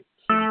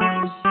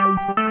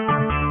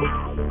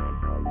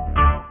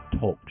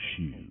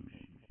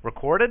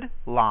recorded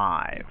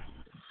live.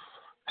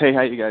 Hey,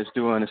 how you guys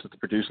doing? This is the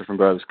producer from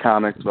Brothers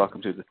Comics.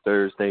 Welcome to the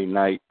Thursday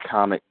night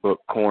comic book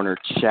corner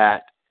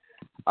chat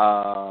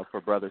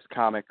for Brothers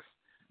Comics.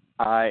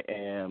 I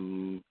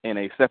am in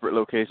a separate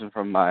location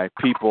from my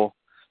people,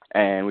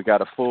 and we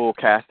got a full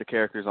cast of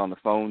characters on the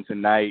phone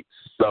tonight.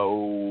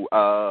 So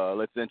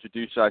let's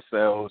introduce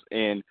ourselves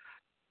in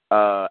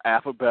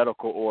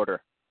alphabetical order.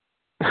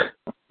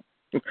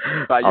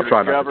 By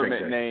your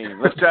government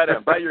name. Let's try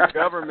that. By your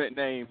government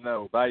name,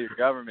 though. By your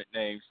government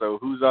name. So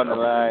who's on the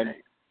line?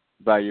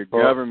 By your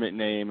government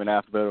name in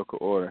alphabetical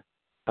order.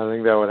 I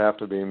think that would have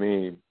to be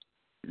me.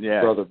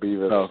 Yeah. Brother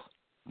Beavis. Oh.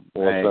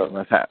 Hey,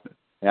 what's happening?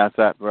 That's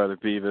that, Brother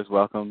Beavis.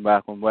 Welcome.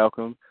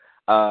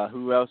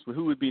 Who else?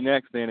 Who would be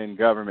next then in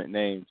government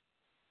names?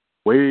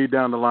 Way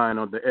down the line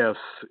on the S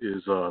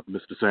is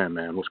Mr.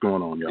 Sandman. What's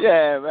going on, y'all?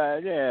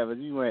 Yeah, but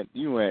you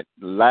went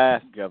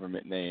last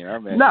government name. I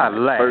meant not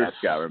last first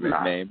government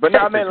name. But no,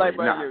 I meant like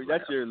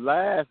that's your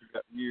last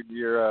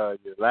your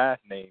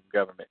last name,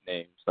 government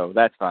name. So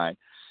that's fine.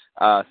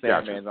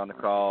 Sandman's on the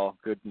call.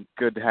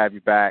 Good to have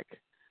you back.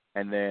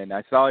 And then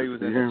I saw he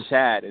was in the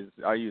chat.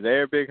 Are you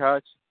there, Big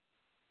Hutch?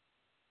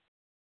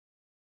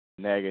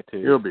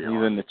 Negative. He'll be on.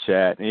 He's in the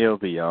chat. He'll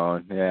be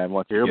on. Yeah,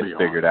 once he gets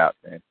figured out,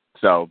 man.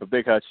 So, but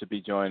Big Hutch should be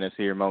joining us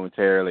here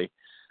momentarily.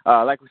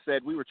 Like we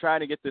said, we were trying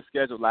to get this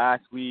scheduled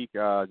last week.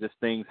 Just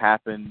things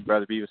happened.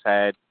 Brother Beavis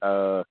had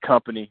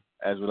company,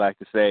 as we like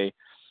to say.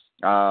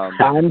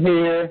 I'm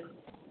here.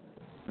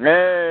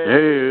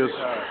 Hey.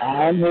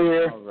 I'm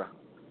here.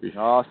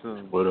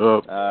 Awesome. What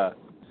up?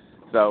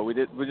 So we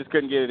just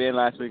couldn't get it in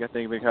last week. I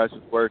think Big Hutch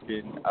was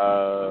working.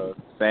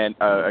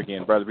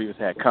 Again, Brother Beavis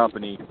had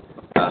company.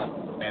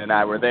 Man and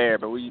I were there,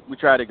 but we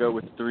try to go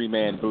with the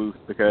three-man booth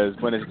because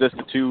when it's just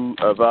the two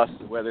of us,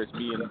 whether it's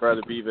me and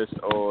Brother Beavis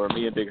or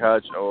me and Big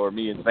Hutch or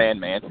me and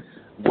Sandman,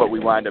 what we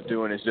wind up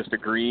doing is just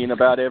agreeing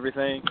about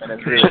everything, and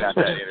it's really not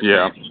that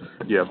entertaining.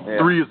 Yeah.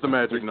 3 is the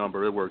magic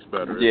number. It works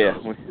better.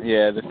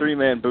 The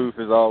three-man booth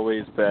is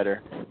always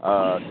better,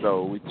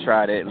 so we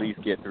try to at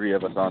least get 3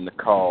 of us on the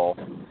call.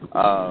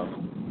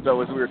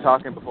 So as we were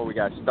talking before we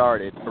got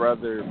started,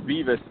 Brother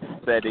Beavis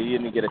said he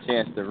didn't get a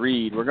chance to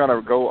read. We're going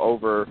to go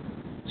over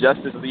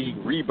Justice League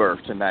Rebirth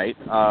tonight,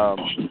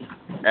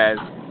 as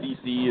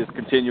DC is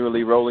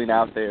continually rolling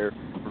out their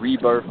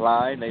Rebirth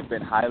line. They've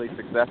been highly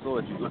successful.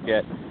 If you look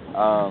at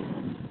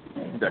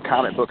the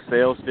comic book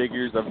sales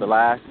figures of the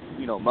last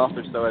month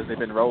or so as they've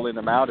been rolling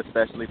them out,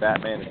 especially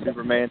Batman and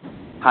Superman,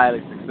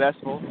 highly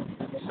successful.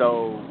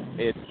 So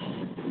it's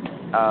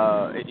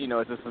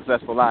a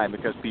successful line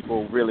because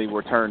people really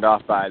were turned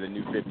off by the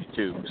New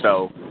 52.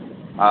 So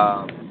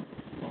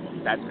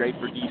that's great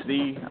for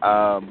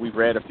DC. We've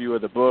read a few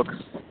of the books.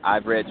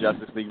 I've read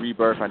Justice League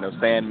Rebirth. I know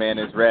Sandman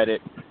has read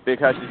it. Big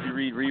Hutch, did you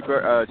read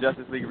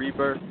Justice League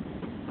Rebirth?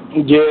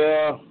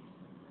 Yeah.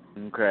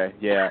 Okay,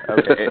 yeah.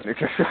 Okay.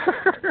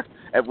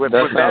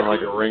 That sounds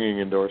like a ringing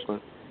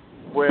endorsement.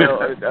 Well,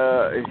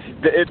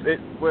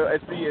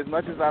 see, as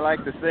much as I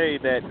like to say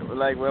that,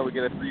 we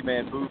get a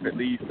three-man booth at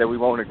least, that we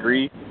won't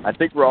agree, I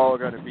think we're all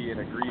going to be in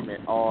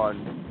agreement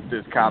on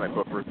this comic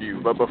book review.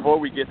 But before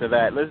we get to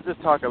that, let's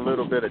just talk a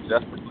little bit of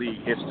Justice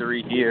League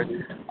history here.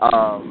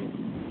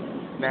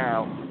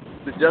 Now,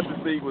 the Justice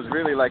League was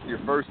really like your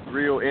first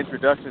real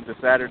introduction to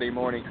Saturday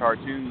morning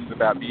cartoons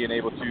about being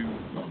able to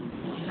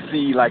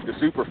see, like, the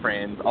Super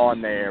Friends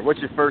on there. What's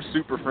your first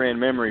Super Friend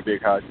memory,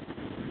 Big Hutch?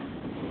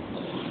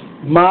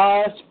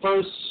 My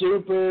first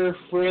Super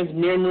Friends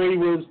memory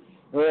was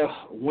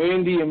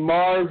Wendy and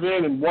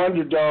Marvin and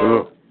Wonder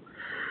Dog.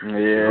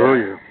 Yeah. Oh,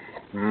 yeah.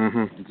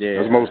 Mm-hmm.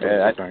 Yeah. That's most of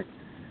it, I think.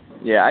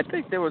 Yeah, I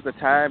think there was a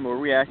time where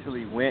we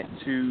actually went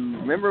to,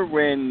 remember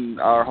when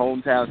our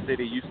hometown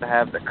city used to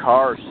have the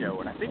car show,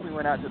 and I think we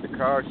went out to the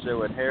car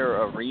show at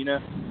Hara Arena,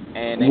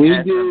 and they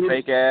had some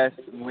fake-ass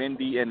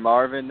Wendy and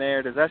Marvin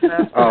there. Does that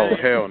sound familiar?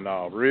 Oh, hell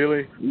no.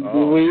 Really?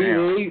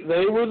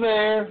 They were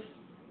there.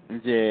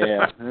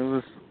 Yeah, it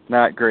was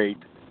not great.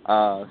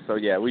 So,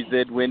 yeah, we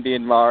did Wendy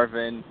and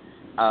Marvin.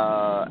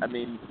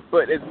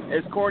 But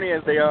as corny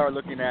as they are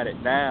looking at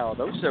it now,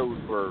 those shows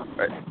were,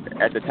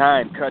 at the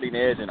time, cutting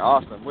edge and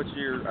awesome. What's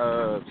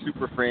your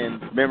Super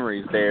Friends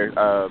memories there,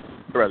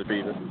 Brother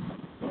Beavis?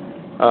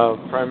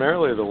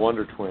 Primarily the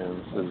Wonder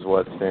Twins is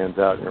what stands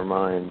out in your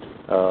mind.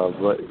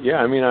 But,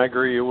 yeah, I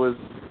agree. You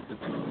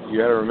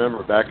got to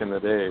remember, back in the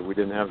day, we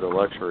didn't have the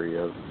luxury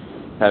of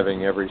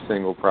having every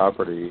single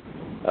property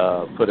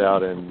put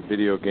out in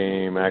video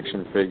game,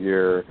 action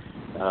figure,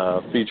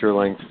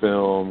 feature-length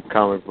film,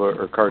 comic book,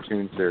 or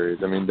cartoon series.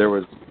 There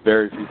was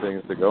very few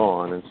things to go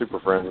on, and Super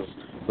Friends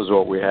was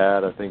what we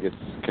had. I think it's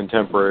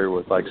contemporary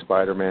with, like,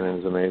 Spider-Man and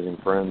His Amazing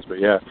Friends. But,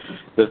 yeah,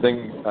 I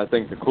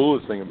think the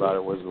coolest thing about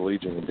it was the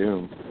Legion of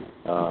Doom.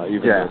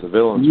 Even though the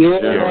villains were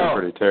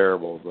generally pretty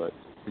terrible. But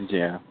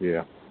yeah.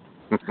 Yeah.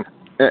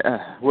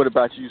 What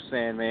about you,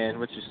 Sandman?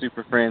 What's your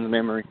Super Friends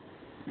memory?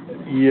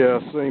 Yeah,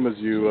 same as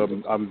you.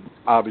 I'm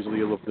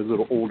obviously a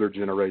little older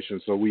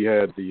generation, so we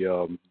had the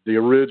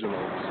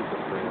original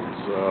Super Friends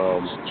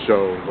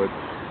show with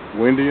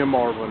Wendy and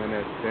Marvin and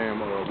that damn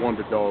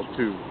Wonder Dog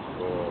too.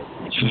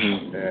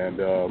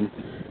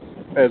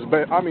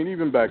 And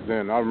even back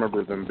then, I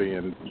remember them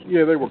being,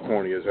 they were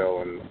corny as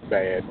hell and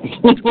bad,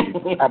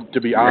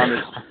 to be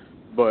honest.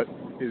 But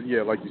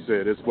like you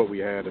said, it's what we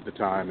had at the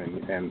time,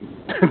 and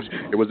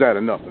it was that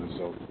and nothing.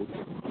 So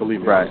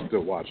believe me, I was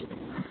still watching.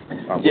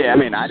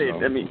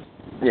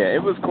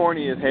 It was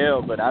corny as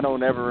hell, but I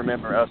don't ever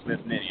remember us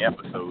missing any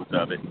episodes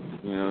of it.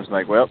 It's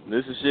like, well,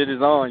 this shit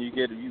is on.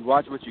 You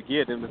watch what you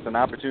get, and it's an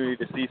opportunity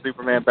to see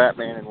Superman,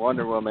 Batman, and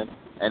Wonder Woman,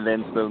 and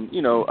then some,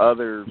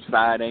 other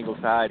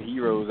side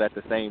heroes at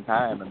the same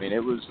time. I mean,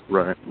 it was,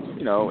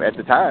 at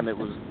the time, it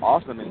was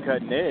awesome and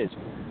cutting edge.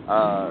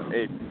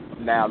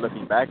 Now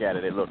looking back at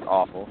it, it looked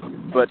awful.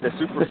 But the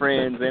Super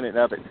Friends in and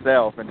of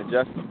itself, and the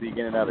Justice League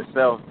in and of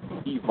itself,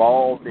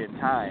 evolved in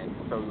time.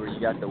 So where you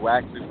got the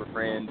whack Super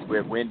Friends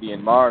with Wendy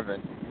and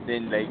Marvin,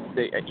 then they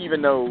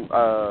even though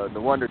the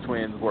Wonder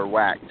Twins were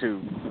whack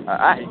too.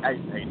 I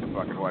hate the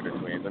fucking Wonder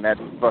Twins, and that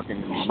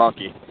fucking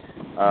monkey.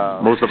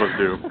 Most of us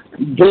do.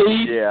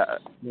 Bleep. Yeah.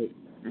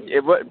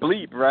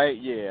 Bleep, right?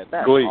 Yeah.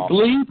 That's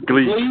Gleep.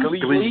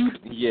 Gleep.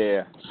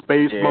 Yeah.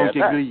 Space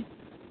Monkey Gleep.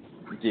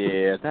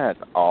 Yeah, that's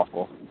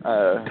awful.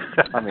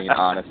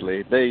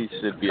 Honestly, they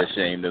should be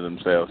ashamed of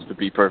themselves, to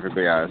be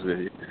perfectly honest with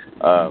you.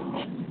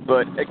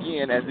 But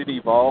again, as it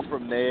evolved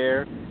from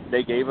there,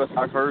 they gave us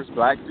our first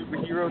black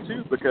superhero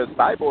too, because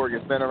Cyborg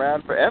has been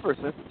around forever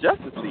since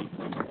Justice League,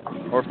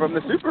 or from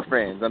the Super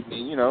Friends. I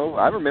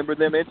remember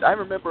them. I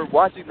remember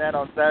watching that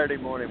on Saturday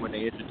morning when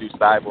they introduced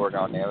Cyborg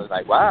on there. I was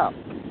like, wow,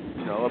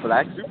 a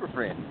black Super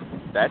Friend.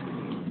 That's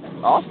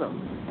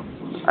awesome.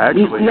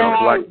 Actually,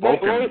 Black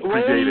Vulcan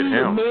predated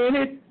him. A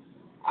minute.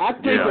 I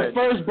think the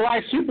first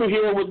black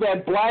superhero was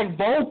that Black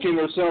Vulcan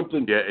or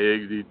something. Yeah,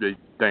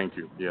 thank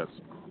you. Yes.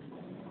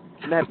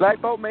 And that Black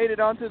Bolt made it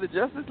onto the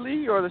Justice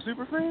League or the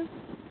Super Friends?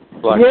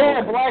 Black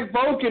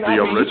Vulcan. The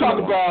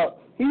original one.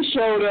 He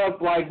showed up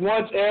like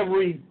once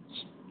every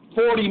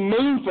 40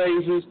 moon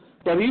phases,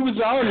 but he was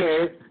on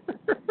there.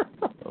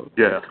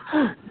 Yeah.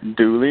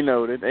 Duly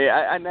noted. Hey,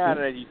 I now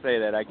that you say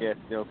that, I guess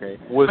okay.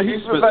 Was he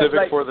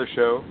specific for the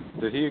show?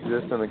 Did he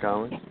exist in the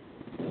comics?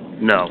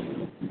 No.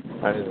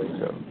 I didn't think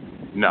so.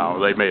 No,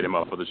 they made him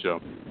up for the show.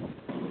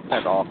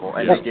 That's awful.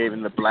 And they gave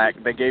him the black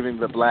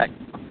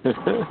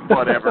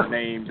whatever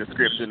name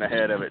description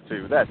ahead of it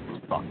too. That's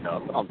fucked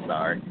up. I'm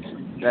sorry.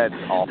 That's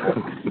awful.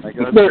 Like,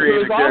 let's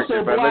create a character,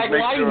 also but Black let's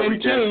make sure we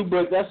Lightning too,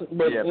 but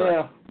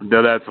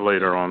that's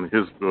later on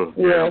his book.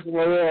 Yeah.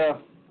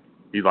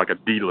 He's like a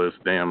D-list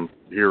damn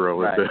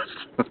hero at this.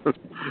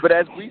 But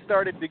as we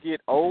started to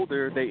get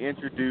older, they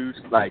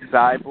introduced like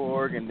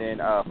Cyborg and then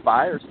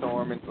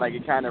Firestorm, and like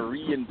it kind of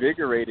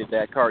reinvigorated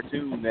that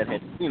cartoon that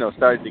had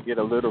started to get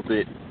a little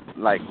bit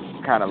like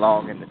kind of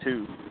long in the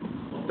tooth.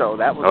 So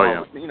that was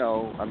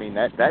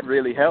that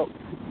really helped.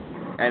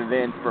 And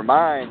then for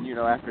mine,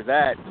 after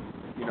that,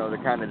 the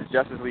kind of the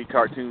Justice League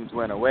cartoons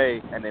went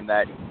away, and then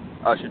that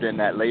ushered in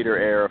that later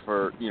era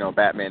for,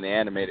 Batman the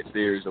Animated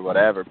Series or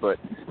whatever. But,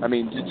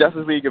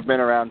 Justice League have been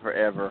around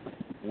forever.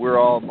 We're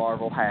all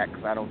Marvel hacks.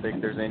 I don't think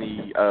there's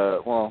any,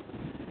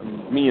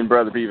 me and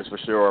Brother Beavis for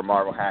sure are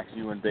Marvel hacks.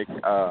 You and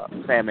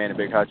Sandman and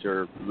Big Hutch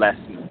are less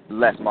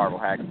Marvel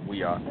hacks than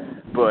we are.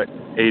 But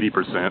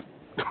 80%.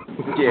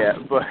 Yeah,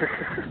 but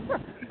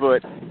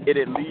it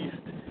at least,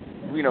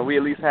 we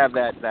at least have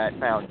that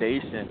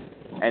foundation.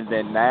 And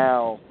then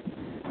now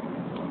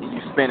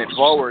you spin it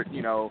forward,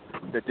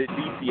 the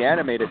DC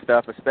animated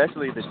stuff,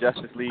 especially the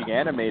Justice League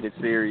animated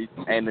series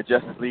and the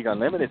Justice League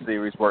Unlimited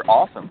series, were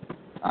awesome.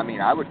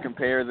 I would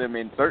compare them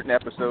in certain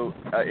episodes,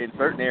 in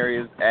certain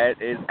areas,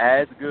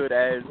 as good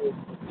as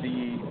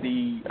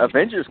the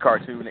Avengers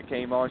cartoon that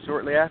came on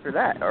shortly after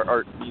that.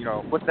 Or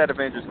what's that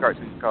Avengers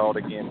cartoon called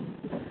again?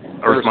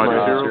 Earth's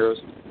Mightiest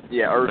Heroes.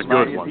 Yeah, Earth's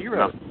Mightiest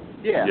Heroes.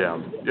 Yeah.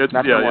 It's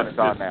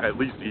at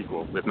least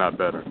equal, if not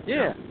better.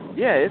 Yeah,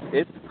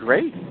 it's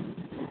great.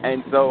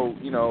 And so,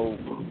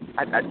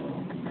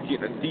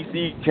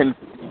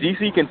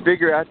 DC can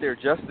figure out their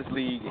Justice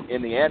League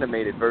in the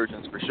animated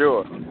versions for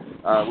sure.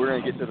 We're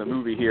going to get to the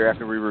movie here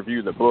after we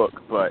review the book,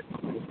 but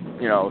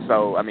I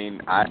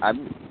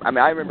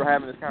remember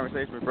having this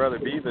conversation with Brother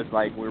Beavis,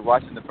 like we were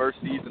watching the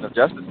first season of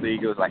Justice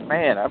League. It was like,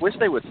 man, I wish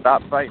they would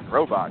stop fighting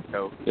robots,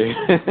 though.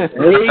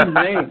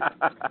 Amen.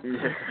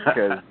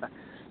 Because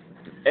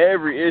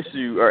every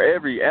issue or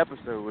every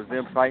episode was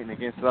them fighting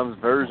against some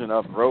version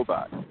of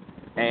robots.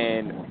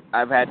 And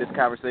I've had this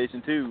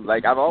conversation too.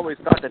 Like, I've always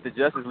thought that the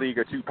Justice League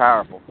are too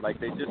powerful. Like,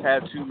 they just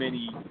have too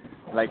many,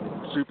 like,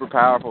 super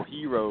powerful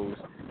heroes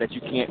that you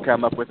can't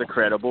come up with a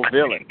credible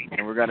villain.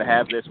 And we're going to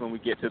have this when we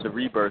get to the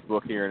Rebirth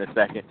book here in a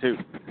second too.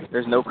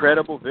 There's no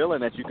credible villain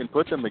that you can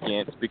put them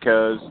against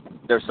because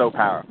they're so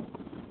powerful.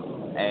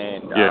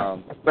 And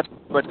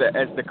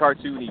as the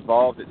cartoon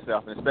evolved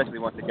itself, and especially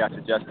once it got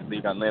to Justice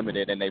League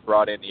Unlimited and they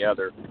brought in the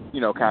other,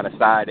 kind of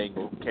side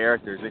angle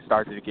characters, it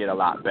started to get a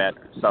lot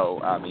better.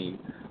 So, I'm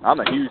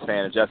a huge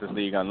fan of Justice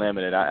League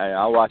Unlimited.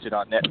 I'll watch it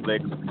on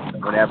Netflix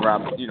whenever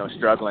I'm,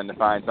 struggling to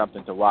find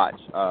something to watch.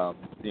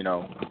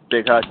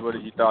 Big Hutch, what are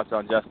your thoughts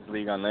on Justice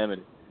League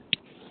Unlimited?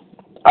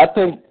 I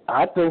think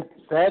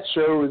that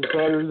show is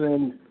better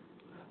than,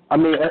 I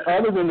mean,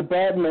 other than the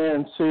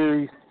Batman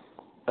series,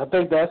 I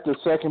think that's the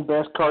second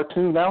best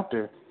cartoon out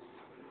there.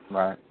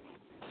 Right.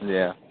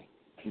 Yeah.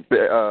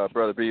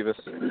 Brother Beavis,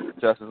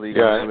 Justice League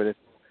Unlimited.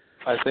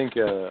 I think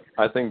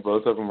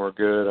both of them were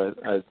good.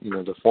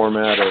 The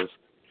format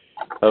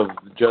of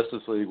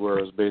Justice League, where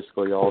it was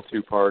basically all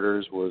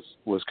two-parters,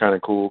 was kind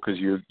of cool because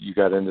you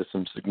got into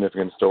some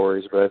significant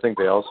stories. But I think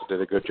they also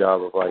did a good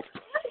job of, like,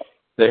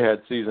 they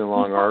had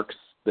season-long arcs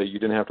that you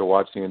didn't have to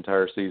watch the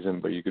entire season,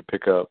 but you could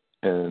pick up.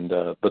 And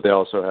but they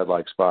also had,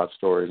 like, spot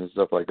stories and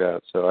stuff like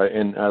that. So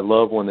I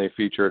love when they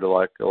featured,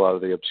 like, a lot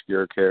of the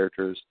obscure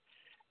characters.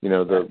 You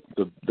know,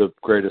 the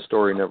greatest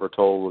story never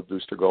told with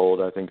Booster Gold,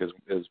 I think,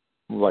 is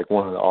like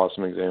one of the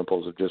awesome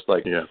examples of just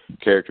like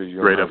characters you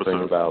don't know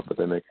anything about, but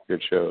they make a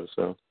good show.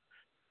 So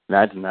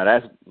that's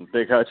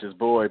Big Hutch's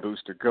boy,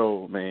 Booster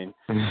Gold, man.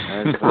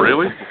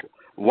 Really?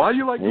 Why do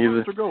you like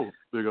Booster Gold,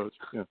 Big Hutch?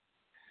 Yeah.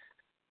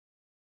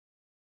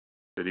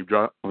 Did he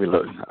drop?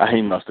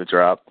 He must have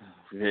dropped.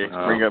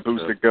 Bring up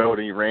Booster Gold,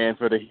 and he ran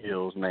for the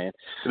hills, man.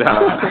 Hey,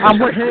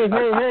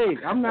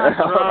 I'm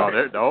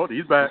not. No,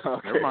 he's back.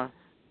 Okay. Never mind.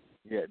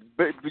 Yeah,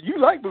 but you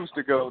like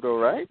Booster Gold, though,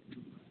 right?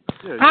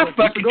 Yeah, I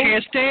fucking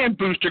can't stand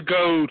Booster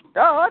Gold.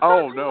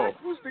 Oh, no.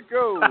 Like Booster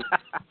Gold.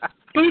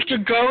 Booster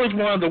Gold is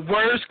one of the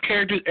worst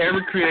characters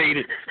ever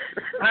created.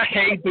 I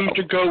hate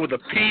Booster Gold with a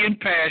P in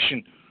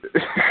passion.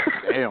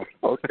 Damn.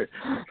 Okay.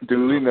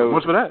 Duly noted.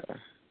 What's for that?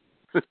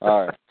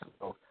 All right.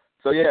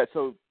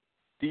 So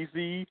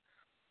DC,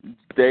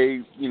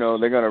 they're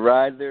going to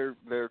ride their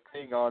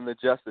thing on the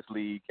Justice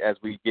League as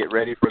we get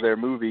ready for their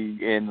movie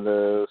in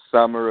the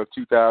summer of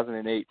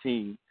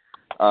 2018.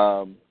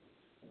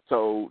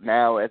 So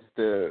now as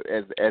the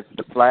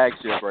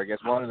flagship, or I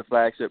guess one of the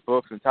flagship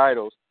books and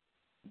titles,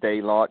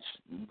 they launch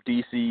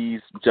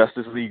DC's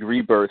Justice League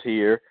Rebirth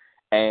here.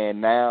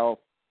 And now,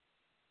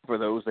 for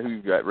those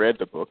who read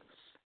the book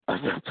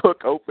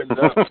opens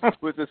up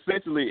with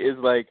essentially is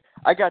like,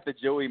 I got the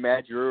Joey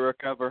Madureira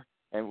cover,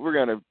 and we're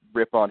going to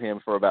rip on him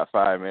for about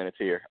 5 minutes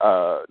here.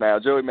 Now,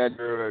 Joey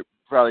Madureira,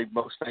 probably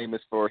most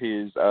famous for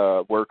his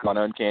work on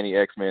Uncanny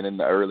X-Men in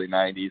the early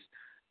 90s.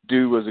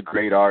 Dude was a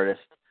great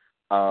artist.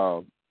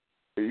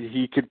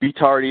 He could be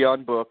tardy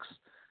on books,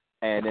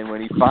 and then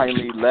when he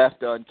finally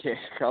left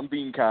I'm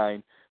being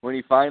kind, when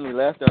he finally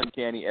left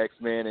Uncanny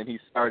X-Men and he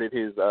started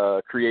his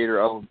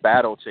creator-owned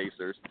Battle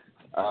Chasers,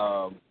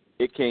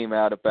 it came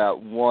out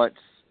about once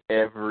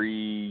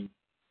every,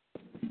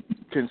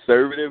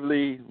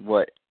 conservatively,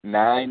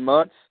 9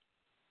 months?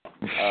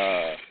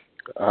 It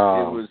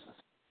was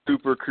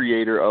super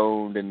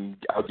creator-owned, and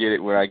I'll get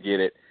it when I get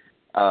it.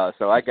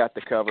 So I got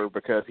the cover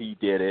because he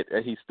did it,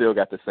 and he still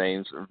got the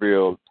same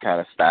real kind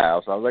of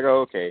style. So I was like,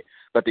 oh, okay.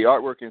 But the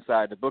artwork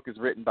inside the book is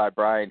written by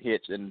Brian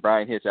Hitch, and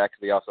Brian Hitch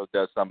actually also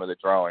does some of the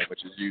drawing,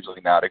 which is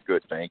usually not a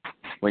good thing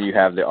when you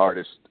have the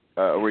artist,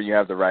 when you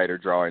have the writer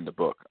drawing the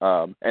book.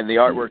 And the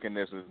artwork in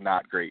this is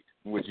not great.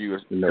 Would you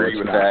agree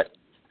with that?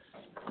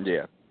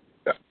 Yeah.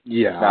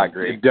 Yeah, it's not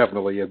great.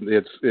 Definitely.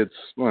 It's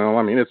well,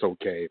 I mean, it's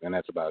okay, and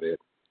that's about it.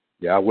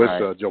 Yeah, I wish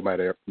Joe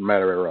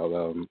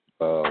Madureira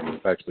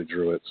actually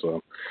drew it,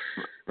 so,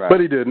 but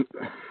he didn't.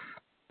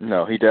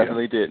 No, he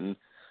definitely didn't.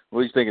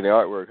 What do you think of the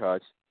artwork,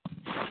 Hodge?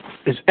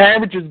 It's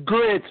average as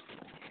grits.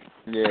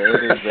 Yeah,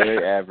 it is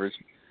very average.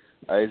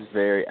 It's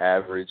very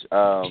average.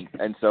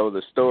 And so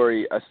the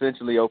story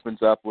essentially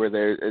opens up where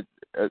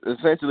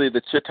essentially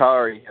the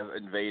Chitauri have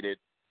invaded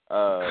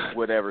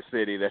whatever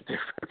city that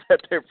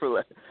they're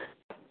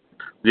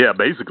Yeah,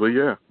 basically,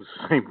 yeah.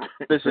 Same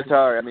thing. The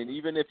Chitauri. I mean,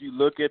 even if you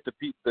look at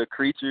the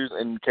creatures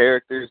and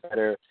characters that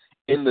are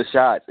in the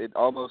shots, it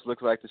almost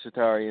looks like the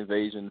Chitauri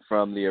invasion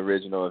from the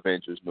original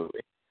Avengers movie.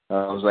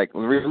 I was like,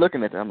 when we were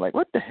looking at it, I'm like,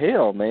 what the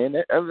hell, man?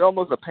 It was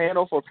almost a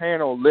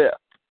panel-for-panel lift.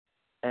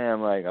 And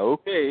I'm like,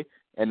 okay.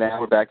 And now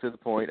we're back to the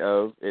point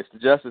of, it's the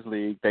Justice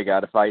League. They got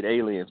to fight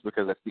aliens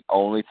because that's the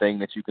only thing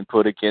that you can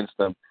put against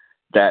them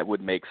that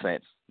would make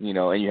sense. You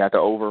know, and you have to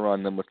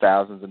overrun them with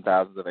thousands and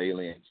thousands of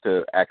aliens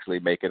to actually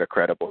make it a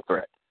credible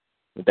threat.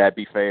 Would that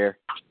be fair?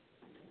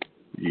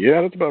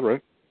 Yeah, that's about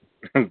right.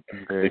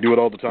 They do it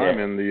all the time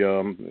in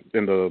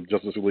the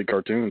Justice League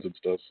cartoons and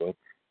stuff. So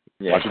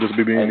why should this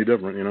be any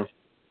different? You know?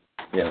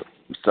 Yeah.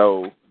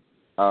 So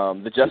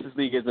the Justice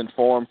League has been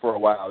formed for a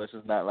while. This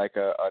is not like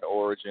an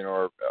origin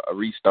or a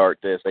restart.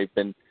 They've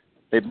been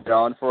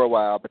on for a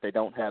while, but they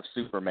don't have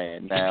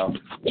Superman now.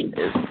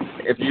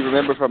 If you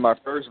remember from our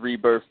first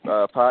Rebirth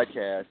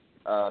podcast,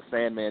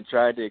 Sandman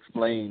tried to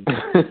explain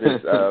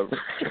this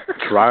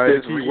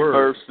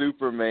Rebirth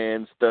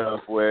Superman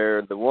stuff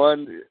where the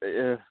one,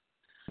 it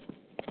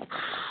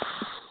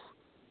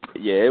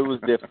was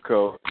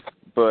difficult,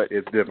 but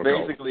it's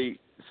difficult. Basically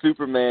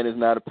Superman is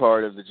not a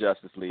part of the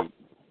Justice League,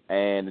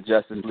 and the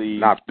Justice League,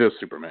 not this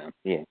Superman,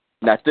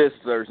 not this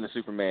version of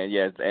Superman,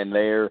 yes, and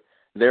they're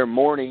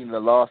mourning the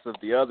loss of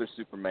the other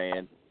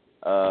Superman,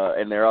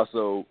 and they're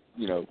also,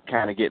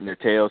 kind of getting their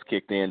tails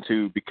kicked in,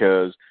 too,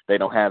 because they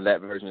don't have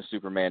that version of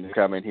Superman to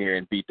come in here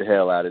and beat the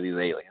hell out of these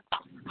aliens.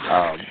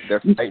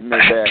 They're fighting their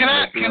best.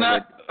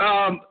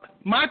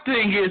 my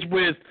thing is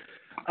with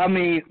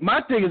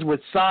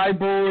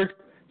Cyborg.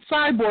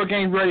 Cyborg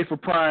ain't ready for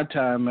prime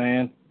time,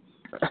 man.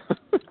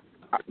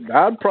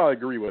 I'd probably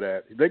agree with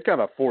that. They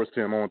kind of forced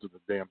him onto the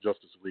damn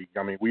Justice League.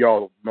 I mean, we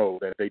all know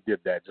that they did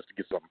that just to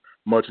get some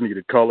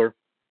much-needed color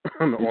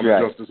on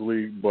the Justice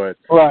League. But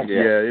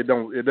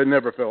it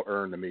never felt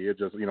earned to me. It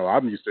just,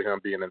 I'm used to him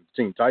being in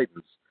Teen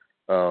Titans,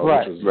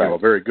 which is a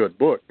very good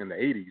book in the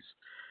 '80s,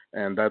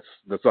 and that's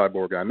the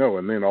Cyborg I know.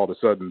 And then all of a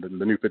sudden,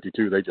 the New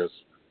 52, they just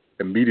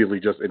immediately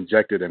just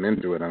injected him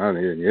into it, and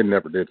it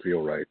never did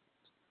feel right.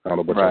 I don't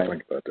know what y'all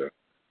think about that.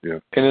 Yeah.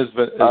 And as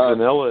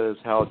vanilla as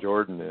Hal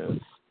Jordan is,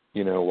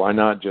 why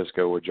not just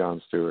go with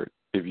Jon Stewart?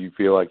 If you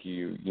feel like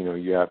you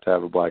have to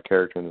have a black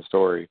character in the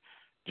story,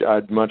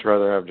 I'd much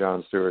rather have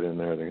Jon Stewart in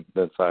there than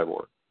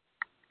Cyborg.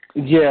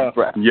 Yeah.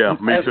 Yeah,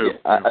 me too.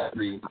 I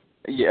agree.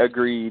 Yeah,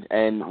 agreed.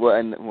 And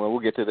we'll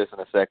get to this in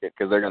a second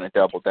because they're going to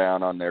double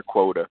down on their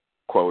quota.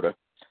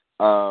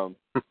 Cyborg,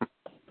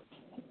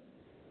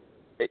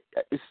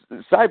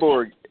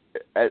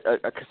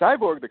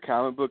 Cyborg, the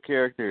comic book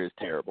character, is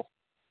terrible.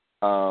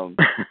 Cyborg,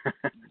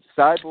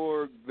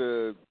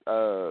 the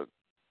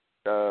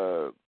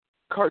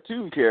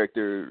cartoon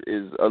character,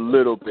 is a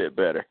little bit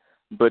better,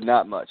 but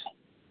not much.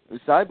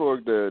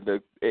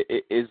 Cyborg,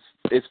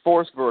 is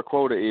forced for a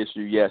quota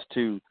issue, yes,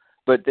 too.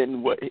 But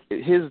then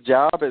his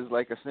job as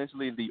like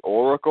essentially the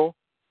Oracle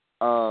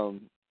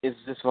is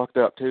just fucked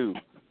up too.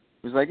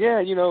 He's like,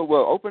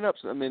 open up.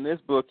 In this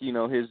book,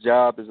 his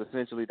job is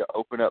essentially to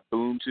open up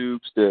boom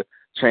tubes to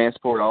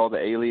transport all the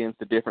aliens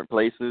to different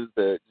places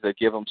to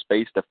give them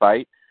space to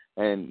fight.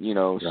 And,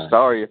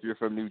 sorry if you're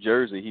from New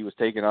Jersey, he was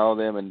taking all of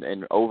them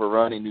and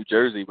overrunning New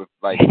Jersey with,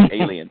 like,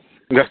 aliens.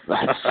 You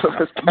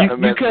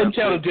couldn't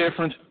tell the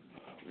difference.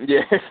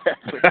 Yeah,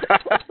 exactly.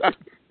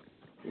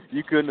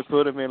 You couldn't have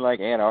put him in,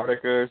 like,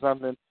 Antarctica or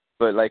something.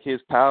 But, like,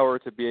 his power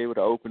to be able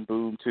to open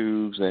boom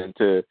tubes and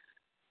to,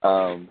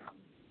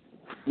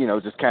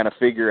 just kind of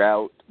figure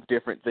out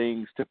different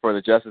things for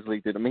the Justice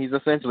League. He's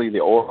essentially the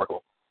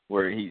Oracle,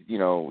 where he's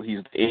the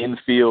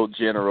in-field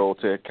general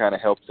to kind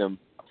of help them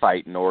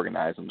fight and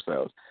organize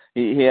themselves.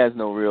 He has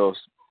no real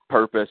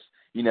purpose.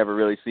 You never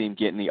really see him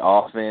getting the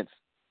offense.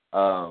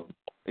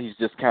 He's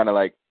just kind of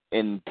like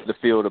in the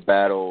field of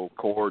battle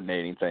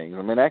coordinating things.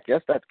 I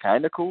guess that's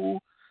kind of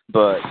cool,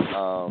 but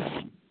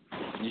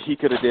he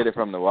could have did it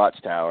from the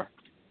Watchtower.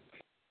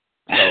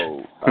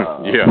 So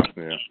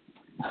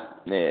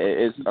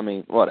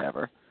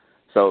whatever.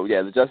 So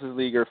the Justice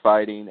League are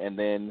fighting, and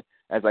then,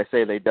 as I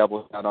say, they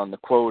double down on the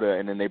quota,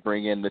 and then they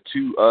bring in the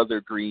two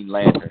other Green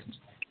Lanterns.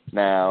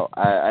 Now,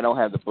 I don't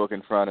have the book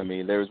in front of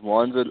me. There's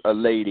one's a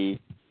lady,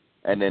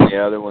 and then the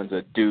other one's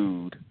a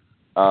dude.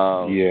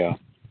 I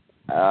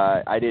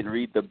didn't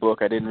read the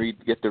book. I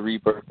didn't get the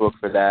Rebirth book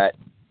for that,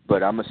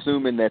 but I'm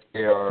assuming that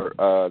they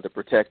are the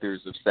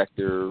protectors of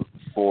Sector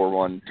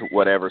 4-1,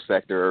 whatever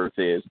Sector Earth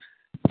is,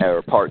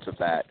 or parts of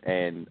that.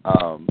 And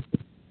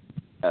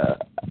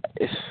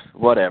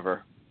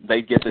whatever.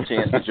 They get the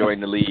chance to join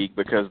the League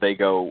because they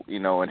go,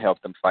 and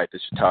help them fight the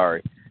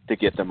Chitauri to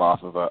get them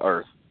off of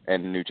Earth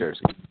and New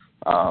Jersey.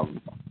 And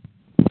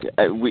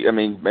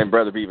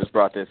Brother Beavis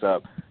brought this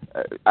up.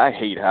 I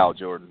hate Hal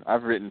Jordan.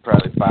 I've written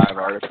probably 5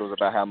 articles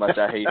about how much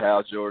I hate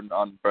Hal Jordan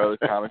on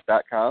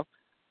BrotherComics.com.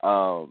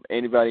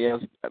 Anybody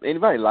else?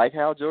 Anybody like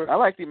Hal Jordan? I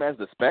liked him as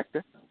the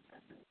Spectre.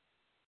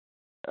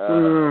 I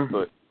don't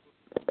really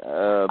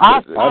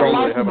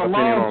have an opinion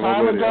on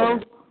one way or the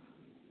other.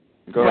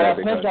 Go ahead.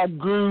 I think I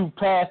grew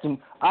past him.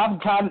 I've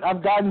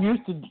gotten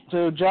used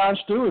to Jon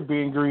Stewart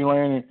being Green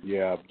Lantern.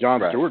 Yeah,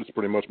 Jon Stewart is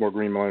pretty much more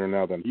Green Lantern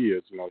now than he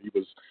is. He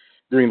was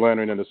Green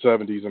Lantern in the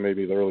 70s and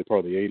maybe the early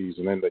part of the 80s,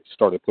 and then they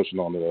started pushing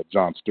on to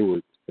Jon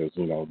Stewart because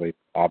they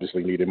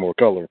obviously needed more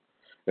color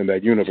in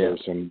that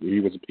universe, and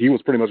he was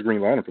pretty much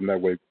Green Lantern from that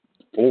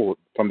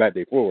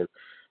day forward.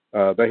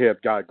 They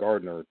had Guy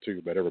Gardner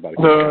too, but everybody.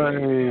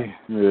 That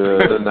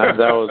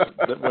was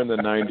when the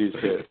 90s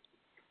hit.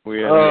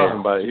 We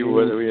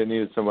had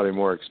needed somebody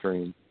more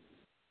extreme.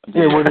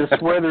 Yeah, with his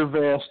sweater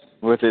vest.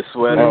 With his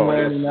sweater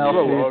vest.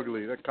 So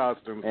ugly, that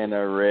costume. And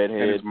a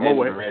redhead. And his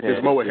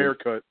Moa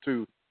haircut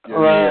too. Yeah.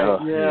 Right,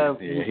 yeah.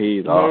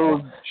 He's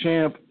awful.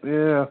 Champ,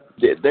 yeah.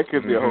 There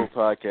could be a whole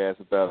podcast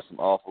about some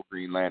awful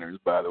Green Lanterns,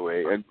 by the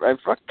way. And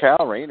fuck,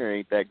 Kyle Rayner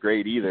ain't that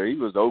great either. He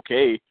was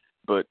okay,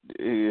 but...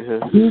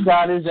 he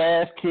got his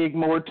ass kicked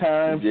more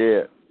times.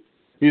 Yeah.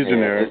 He's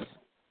generic.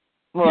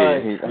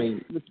 Right.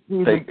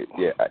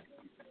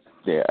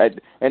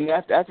 And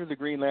after the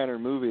Green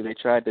Lantern movie, they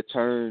tried to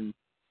turn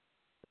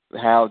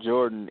Hal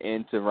Jordan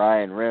into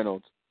Ryan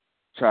Reynolds,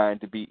 trying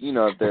to be,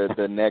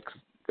 the next,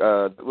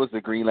 was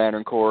the Green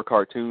Lantern Corps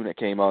cartoon that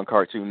came on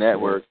Cartoon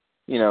Network.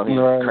 He's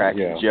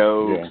cracking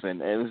jokes,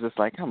 and it was just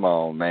like, come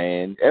on,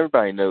 man.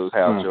 Everybody knows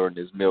Hal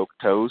Jordan is milk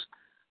toast.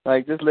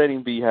 Like, just let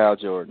him be Hal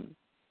Jordan.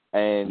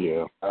 And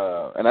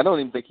and I don't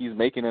even think he's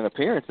making an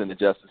appearance in the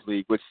Justice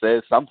League, which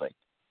says something.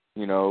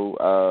 He's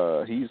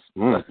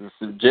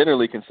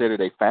generally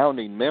considered a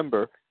founding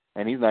member,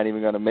 and he's not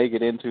even going to make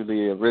it into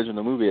the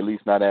original movie, at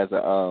least not as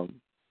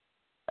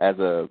as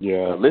a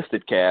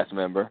listed cast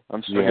member.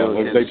 I'm sure.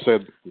 Yeah,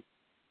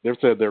 they've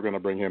said they're going to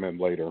bring him in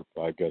later.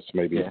 I guess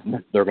maybe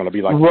they're going to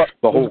be like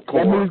the whole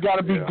core. That movie's got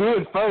to be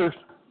good first.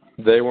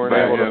 They weren't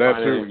able to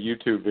find any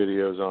YouTube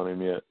videos on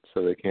him yet,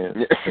 so they can't.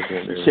 They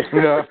can't do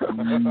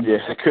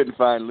it. I couldn't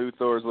find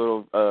Luthor's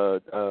little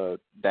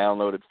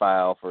downloaded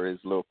file for his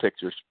little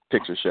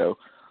picture show.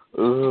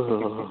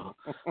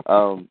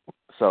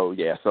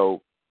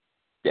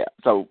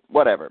 So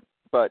whatever.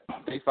 But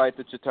they fight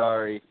the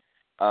Chitauri.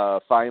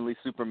 Finally,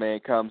 Superman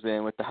comes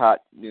in with the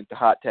hot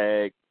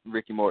tag,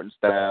 Ricky Morton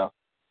style,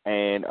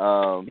 and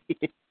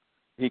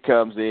he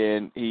comes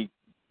in. He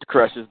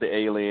crushes the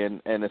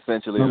alien, and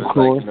essentially was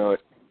like, you know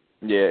what?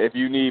 Yeah, if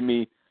you need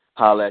me,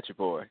 holla at your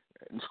boy,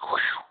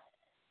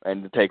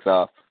 and it takes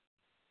off.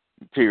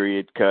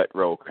 Period. Cut.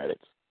 Roll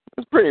credits.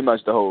 It's pretty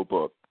much the whole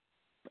book.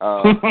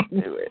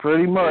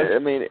 Pretty much. I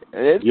mean,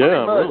 it's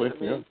pretty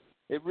much.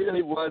 It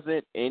really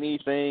wasn't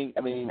anything.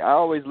 I mean, I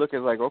always look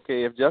at like,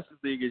 okay, if Justice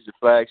League is your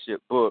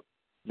flagship book,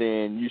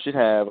 then you should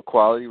have a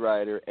quality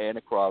writer and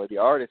a quality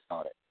artist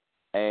on it.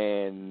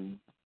 And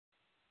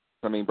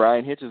I mean,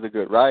 Brian Hitch is a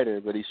good writer,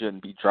 but he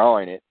shouldn't be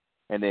drawing it.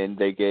 And then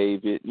they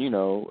gave it,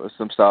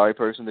 some sorry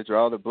person to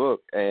draw the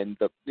book. And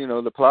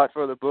the plot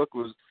for the book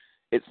was,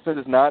 it's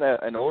not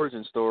an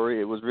origin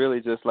story. It was really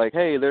just like,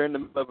 hey, they're in the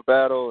middle of a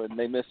battle and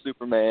they miss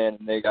Superman,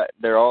 and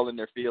they're all in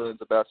their feelings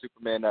about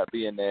Superman not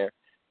being there.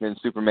 Then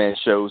Superman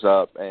shows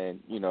up and,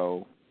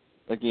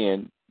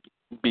 again,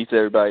 beats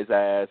everybody's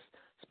ass,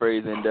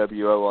 sprays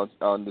NWO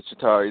on the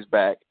Chitauri's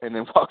back, and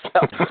then walks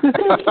out.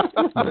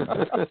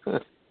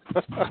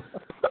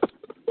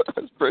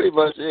 That's pretty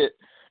much it.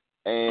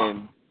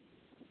 And,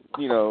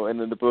 and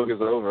then the book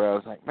is over. I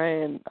was like,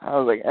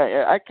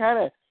 I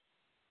kind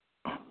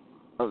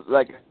of,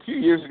 like a few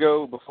years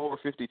ago, before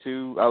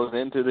 52, I was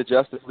into the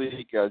Justice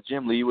League.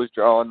 Jim Lee was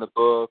drawing the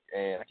book,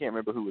 and I can't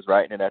remember who was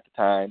writing it at the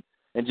time.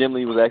 And Jim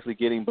Lee was actually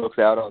getting books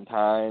out on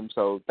time,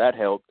 so that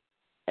helped.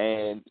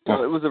 And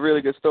it was a really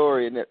good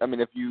story. And I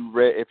mean, if you've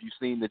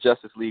seen the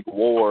Justice League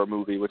War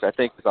movie, which I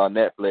think is on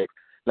Netflix,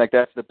 like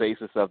that's the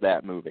basis of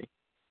that movie.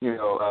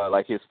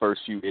 Like his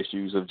first few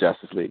issues of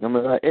Justice League. I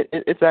mean,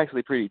 it's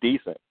actually pretty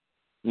decent.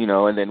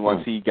 And then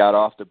once he got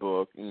off the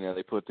book,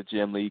 they put the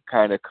Jim Lee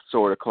kind of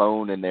sort of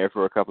clone in there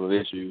for a couple of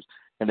issues,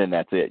 and then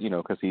that's it.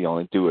 Because he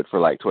only do it for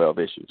like 12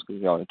 issues,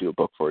 because he only do a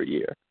book for a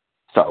year.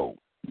 So.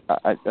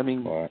 I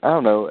mean, I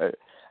don't know.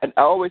 And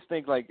I always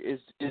think, like, is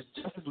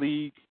Justice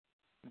League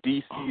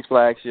DC's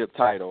flagship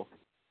title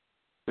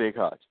Big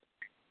Hutch?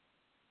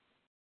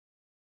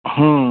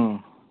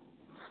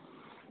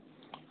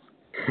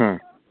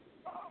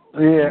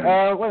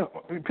 Yeah. Wait.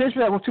 Pitch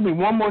that to me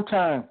one more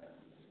time.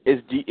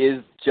 Is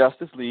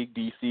Justice League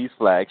DC's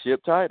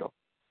flagship title?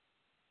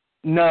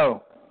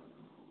 No.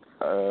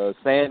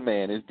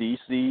 Sandman is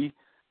DC.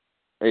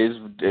 Is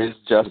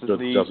Justice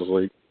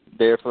League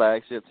their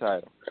flagship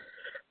title?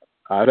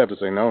 I'd have to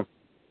say no.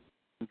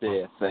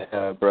 Yeah,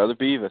 Brother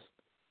Beavis.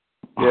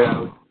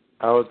 Yeah,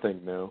 I would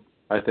think no.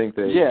 I think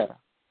they. Yeah.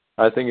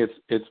 I think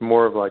it's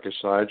more of like a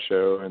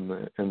sideshow, and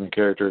the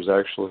characters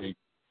actually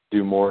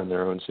do more in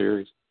their own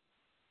series.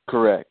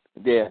 Correct.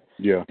 Yeah.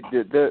 Yeah.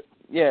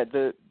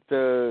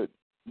 The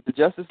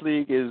Justice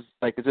League is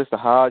like just a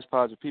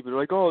hodgepodge of people. They're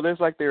like, oh, there's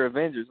like their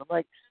Avengers. I'm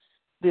like,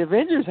 the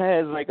Avengers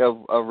has like a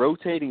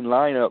rotating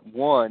lineup,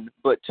 one,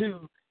 but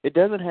two, it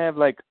doesn't have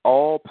like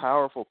all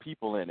powerful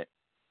people in it.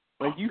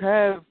 Like you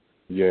have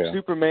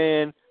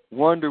Superman,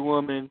 Wonder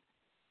Woman,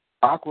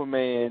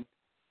 Aquaman,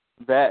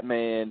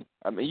 Batman.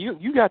 I mean,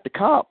 you got the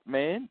comp,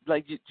 man.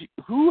 Like,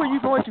 who are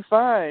you going to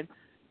find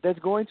that's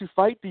going to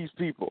fight these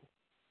people?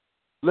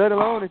 Let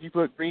alone if you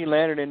put Green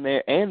Lantern in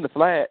there and the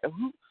Flash.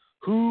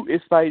 Who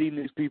is fighting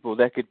these people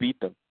that could beat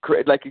them?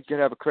 Like, you could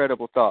have a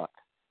credible thought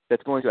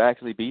that's going to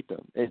actually beat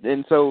them.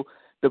 And so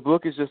the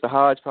book is just a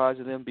hodgepodge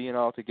of them being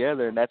all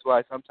together, and that's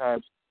why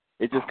sometimes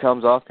it just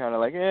comes off kind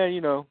of like,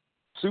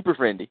 super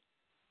friendly.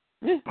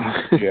 It's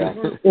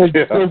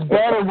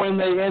better when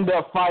they end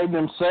up fighting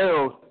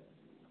themselves.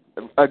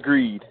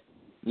 Agreed.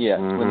 Yeah,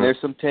 when there's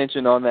some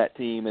tension on that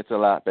team, it's a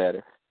lot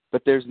better.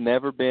 But there's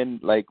never been,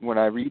 like, when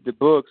I read the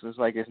books,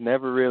 it's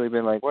never really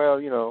been like, well,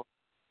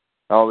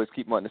 I always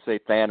keep wanting to say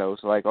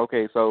Thanos. Like,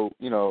 okay, so,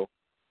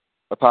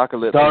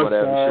 Apocalypse or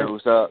whatever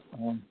shows up.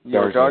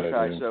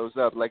 Darkseid shows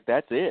up. Like,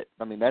 that's it.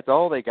 I mean, that's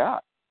all they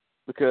got.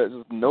 Because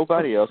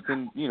nobody else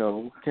can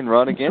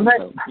run against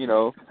them,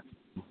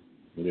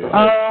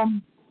 Yeah.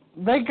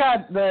 They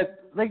got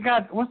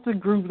what's the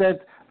group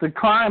that the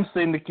crime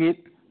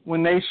syndicate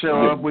when they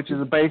show up, which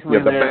is basically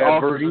their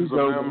alter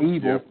ego of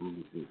evil.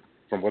 Yeah,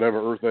 from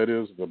whatever Earth that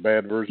is, the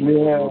bad version.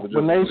 Yeah, of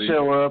the when they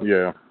show up.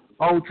 Yeah.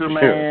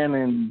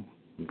 Ultraman and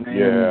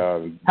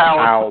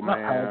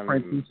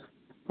Owlman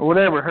or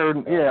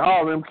whatever.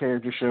 All them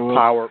characters show up.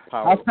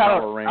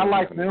 Power Rangers. I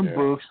like them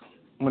books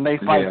when they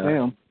fight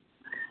them.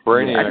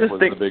 Brainiac was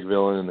the big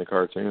villain in the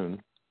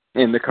cartoon.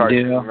 In the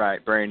cartoon,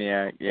 right?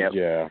 Brainiac. Yeah.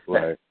 Yeah.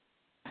 Right.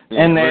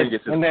 And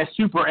that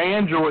super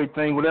android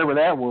thing, whatever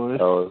that was.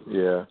 Oh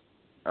yeah.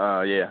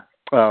 Yeah.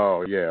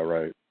 Oh yeah.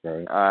 Right.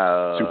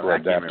 Super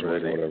adapter or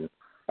whatever.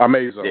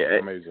 Amazing. Yeah,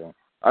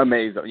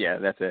 Amazing. Yeah,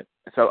 that's it.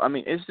 So I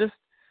mean, it's just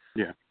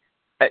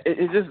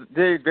it's just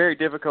very, very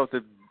difficult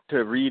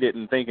to read it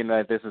and thinking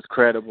that this is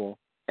credible.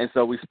 And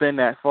so we spin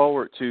that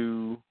forward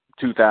to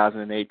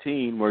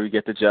 2018, where we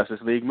get the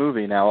Justice League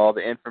movie. Now all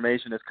the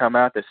information has come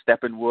out that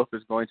Steppenwolf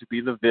is going to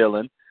be the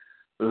villain.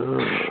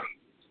 Ugh.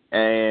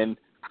 And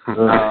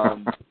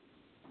and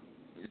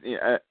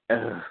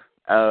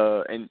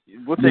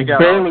we'll take out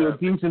barely a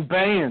decent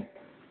band.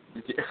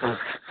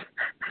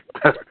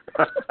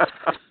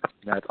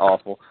 That's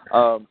awful.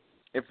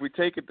 If we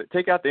take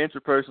out the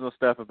interpersonal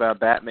stuff about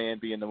Batman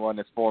being the one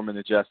that's forming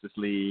the Justice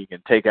League,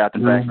 and take out the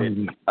fact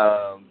that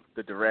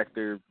the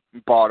director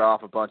bought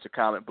off a bunch of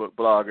comic book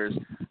bloggers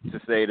to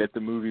say that the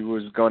movie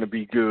was going to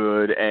be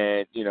good,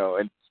 and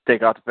and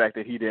take out the fact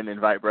that he didn't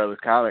invite Brothers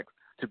Comics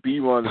to be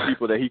one of the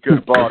people that he could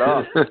have bought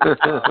off.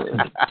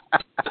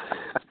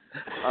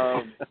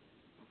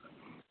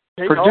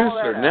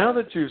 Producer, now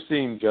that you've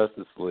seen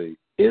Justice League,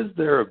 is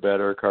there a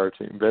better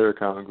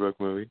comic book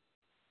movie?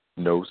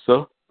 No,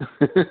 sir. No,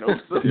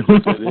 sir. It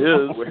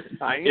is.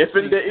 If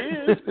and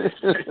there is.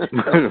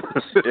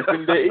 If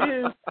and there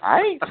is. I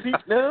ain't seen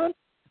none.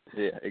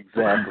 Yeah,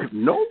 exactly.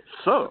 No,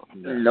 sir.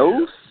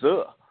 No,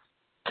 sir.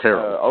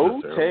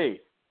 Terrible.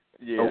 Okay.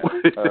 Yeah.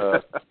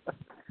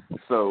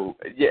 So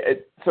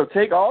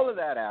take all of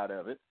that out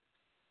of it.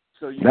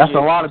 So that's a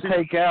lot to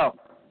take out.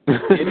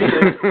 It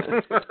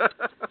is.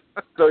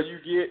 So you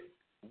get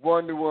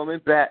Wonder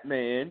Woman,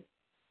 Batman.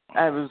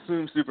 I would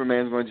assume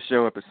Superman's going to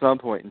show up at some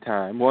point in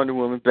time. Wonder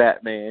Woman,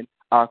 Batman,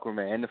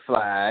 Aquaman, The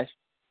Flash,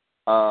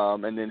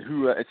 and then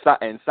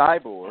and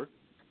Cyborg.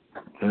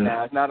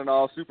 Now, it's not an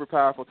all super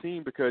powerful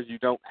team because you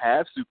don't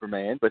have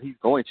Superman, but he's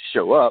going to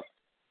show up.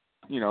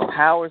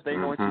 How are they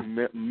going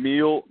to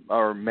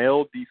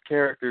meld these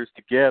characters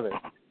together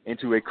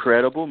into a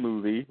credible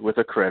movie with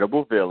a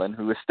credible villain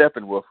who is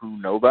Steppenwolf, who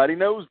nobody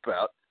knows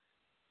about,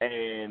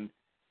 and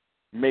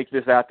make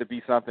this out to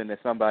be something that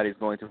somebody's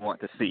going to want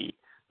to see?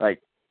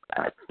 Like,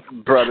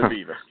 Brother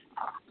Beavis.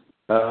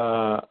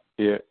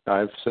 Yeah,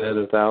 I've said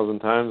 1,000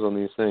 times on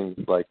these things,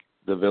 like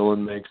the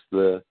villain makes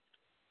the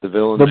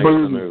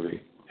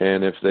movie,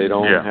 and if they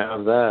don't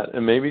have that,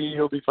 and maybe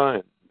he'll be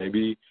fine.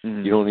 Maybe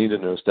you don't need to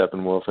know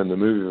Steppenwolf, and the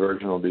movie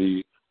version will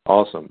be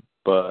awesome.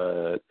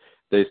 But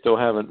they still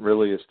haven't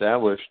really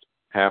established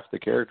half the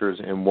characters,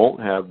 and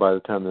won't have by the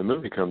time the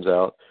movie comes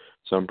out.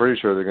 So I'm pretty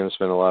sure they're going to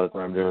spend a lot of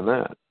time doing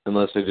that,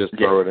 unless they just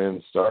throw it in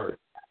and start.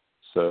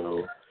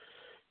 So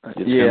it's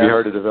going to be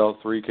hard to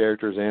develop 3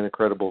 characters and a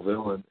credible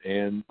villain,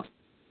 and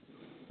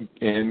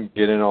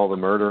get in all the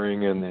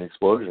murdering and the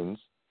explosions.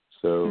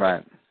 So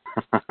right.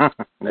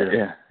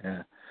 Yeah.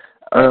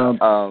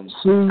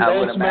 Soon I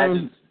would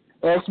imagine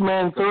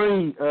X-Men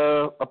 3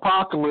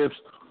 Apocalypse.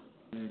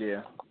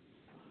 Yeah.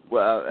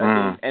 Well,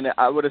 and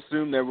I would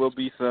assume there will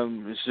be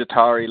some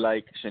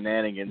Chitauri-like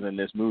shenanigans in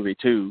this movie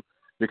too,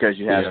 because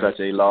you have such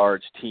a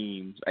large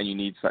team, and you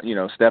need some.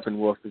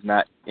 Steppenwolf is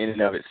not in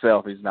and of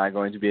itself. He's not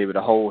going to be able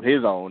to hold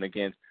his own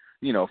against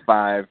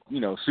 5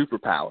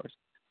 superpowers.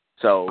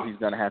 So he's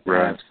going to have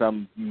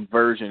some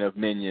version of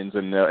minions,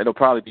 and it'll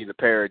probably be the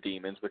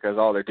parademons, because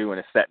all they're doing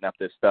is setting up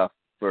this stuff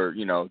for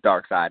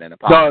Darkseid and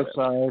Apocalypse.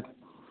 Darkseid.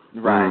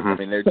 Right. I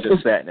mean, they're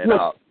just setting it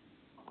up.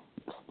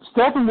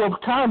 Steppenwolf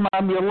kind of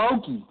reminds me of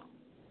Loki.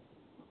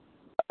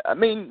 I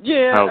mean,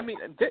 yeah. I mean,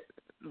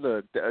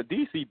 look,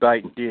 DC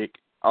bite dick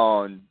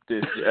on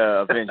this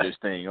Avengers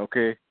thing,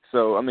 okay?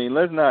 So, I mean,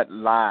 let's not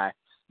lie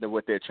to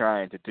what they're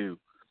trying to do.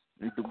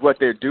 What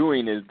they're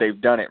doing is they've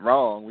done it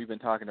wrong. We've been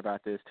talking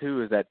about this,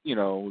 too, is that,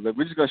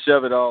 we're just going to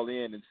shove it all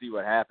in and see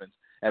what happens,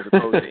 as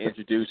opposed to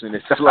introducing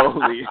it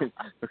slowly.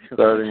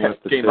 Starting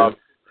at the tip.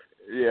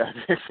 Yeah,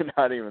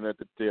 not even at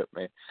the tip,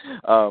 man.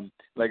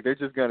 They're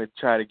just going to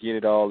try to get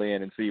it all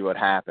in and see what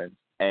happens.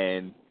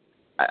 And,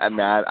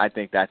 I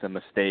think that's a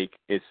mistake.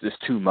 It's just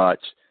too much.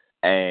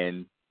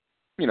 And,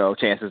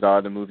 chances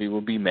are the movie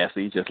will be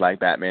messy, just like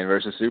Batman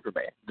versus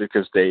Superman,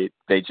 because they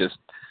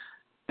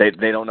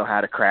don't know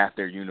how to craft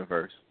their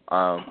universe.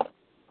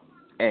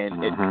 In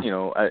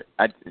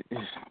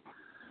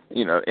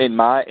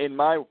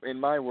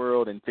my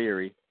world, in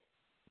theory,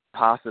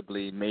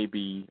 possibly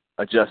maybe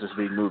a Justice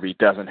League movie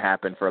doesn't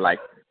happen for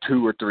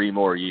 2 or 3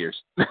 more years.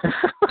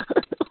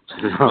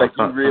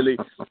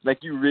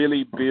 you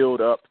really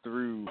build up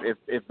through.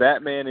 If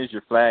Batman is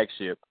your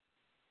flagship,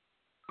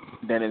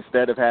 then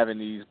instead of having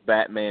these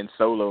Batman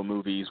solo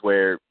movies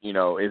where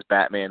is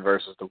Batman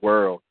versus the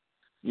world,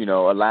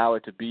 allow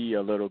it to be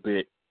a little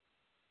bit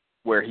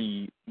where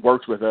he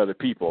works with other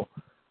people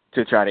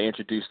to try to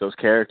introduce those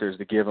characters,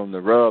 to give them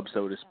the rub,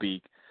 so to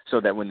speak,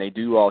 so that when they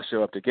do all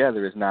show up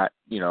together, it's not,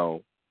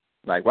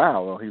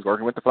 wow, well, he's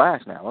working with the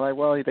Flash now.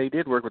 Well, they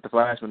did work with the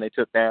Flash when they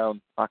took down,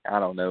 I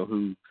don't know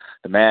who,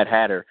 the Mad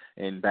Hatter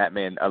in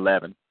Batman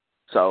 11.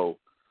 So,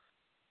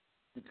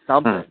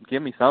 something.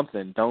 Give me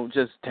something. Don't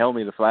just tell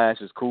me the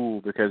Flash is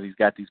cool because he's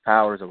got these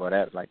powers or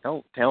whatever.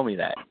 Don't tell me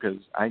that, because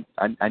I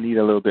need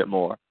a little bit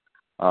more.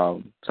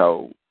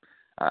 So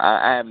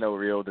I have no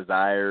real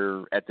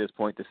desire at this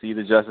point to see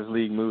the Justice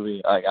League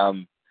movie.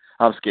 I'm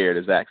scared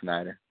of Zack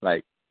Snyder.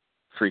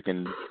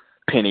 freaking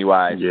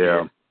Pennywise. Yeah.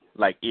 Scared.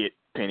 Like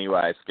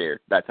Pennywise scared.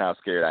 That's how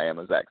scared I am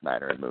of Zack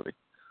Snyder in the movie.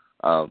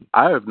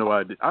 I have no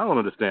idea. I don't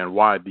understand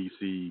why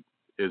DC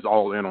is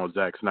all in on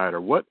Zack Snyder.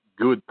 What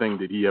good thing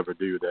did he ever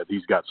do that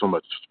he's got so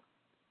much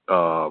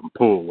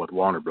pull with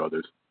Warner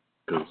Brothers?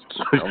 Because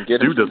don't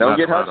get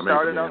Hutch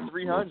started on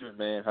 300,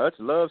 man. Hutch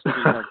loves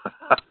 300.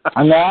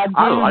 I like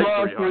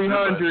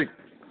 300.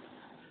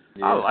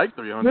 Yeah. I like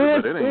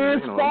 300, but it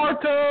ain't.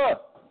 Sparta.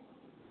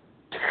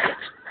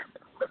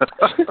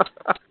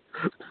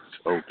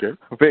 Okay.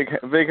 Big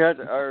Hutch,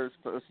 or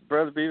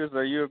Brother Beavis,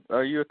 are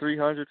you a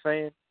 300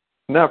 fan?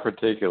 Not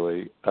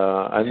particularly.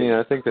 I mean,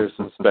 I think there's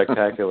some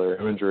spectacular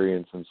imagery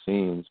and some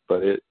scenes,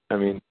 but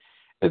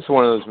it's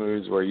one of those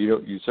movies where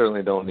you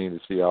certainly don't need to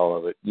see all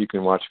of it. You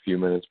can watch a few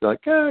minutes, be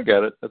like, I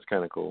got it. That's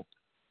kind of cool.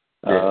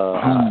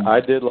 Yeah. I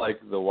did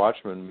like the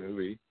Watchmen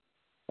movie.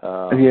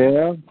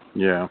 Yeah.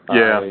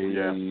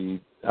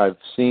 I've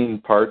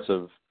seen parts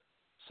of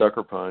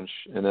Sucker Punch,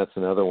 and that's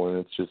another one.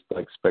 It's just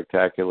like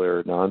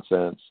spectacular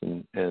nonsense,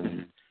 and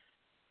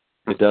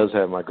it does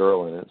have my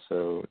girl in it,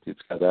 so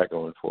it's got that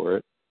going for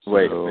it.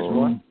 Wait, which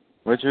one?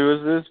 Who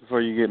is this?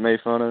 Before you get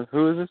made fun of,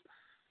 who is this?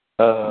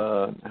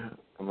 I'm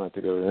going to have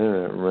to go to the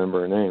internet and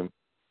remember her name.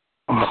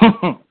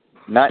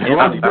 Not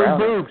Emily Brown.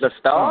 The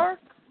Star?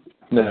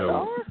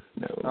 No.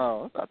 Oh, I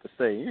was about to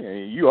say,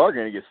 you are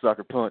going to get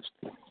sucker punched.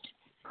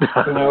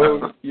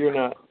 No, you're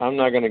not. I'm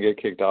not going to get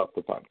kicked off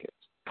the podcast.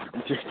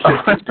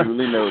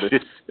 Duly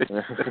noted.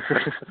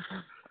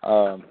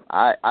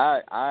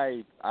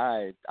 I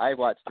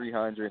watched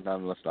 300 and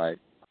I'm just like,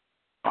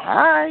 all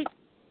right.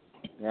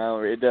 No,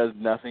 it does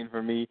nothing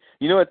for me.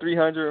 You know what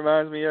 300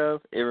 reminds me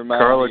of? It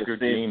reminds Carla me of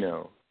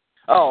Gugino.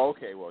 Oh,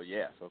 okay. Well,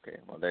 yes. Okay.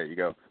 Well, there you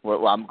go.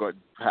 Well, I'm going.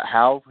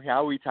 How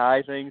we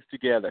tie things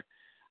together.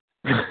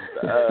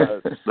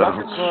 Sucker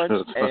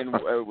Punch and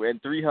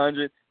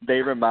 300,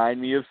 they remind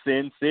me of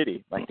Sin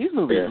City. Like, these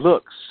movies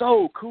look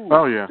so cool.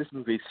 Oh yeah. This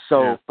movie's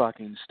so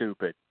fucking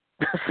stupid.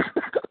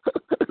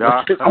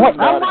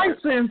 I like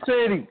Sin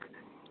City.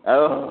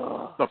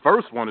 Oh. The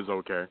first one is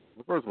okay.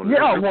 The first one.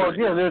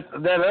 There's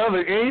that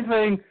other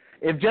anything.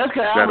 If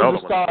Jessica Alba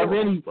is the star of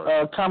any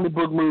comic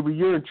book movie,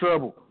 you're in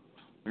trouble.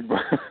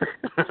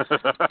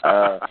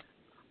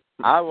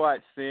 I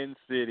watch Sin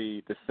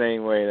City the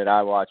same way that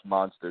I watch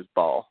Monsters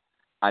Ball.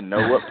 I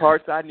know what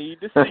parts I need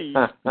to see,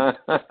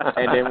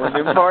 and then when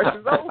them parts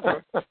is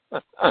over,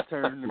 I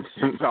turn them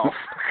shits off.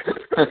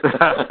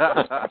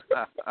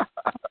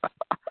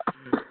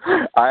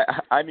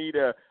 I need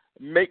a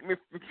make me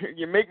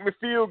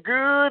feel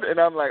good, and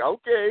I'm like,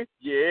 okay,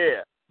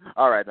 yeah,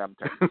 all right, I'm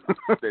turning.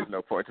 There's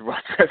no point to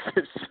watch that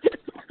shit.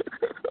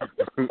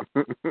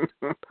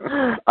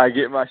 I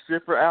get my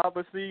stripper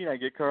Alba scene, I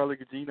get Carla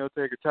Gugino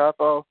take her top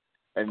off,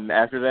 and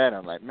after that,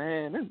 I'm like,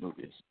 man, this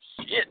movie is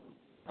shit.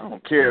 I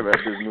don't care about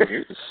this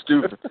movie. It's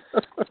stupid.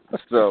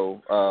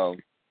 So,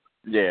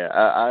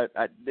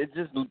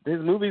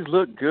 his movies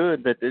look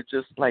good, but they're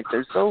just like,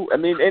 they're so, I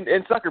mean,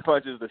 and Sucker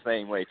Punch is the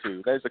same way,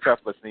 too. There's a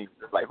couple of scenes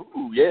that's like,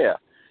 ooh, yeah.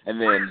 And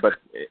then, but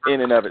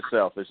in and of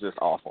itself, it's just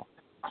awful.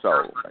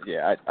 So,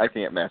 yeah, I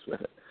can't mess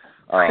with it.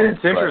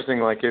 It's interesting,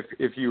 like,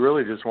 if you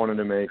really just wanted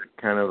to make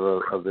kind of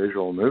a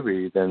visual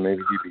movie, then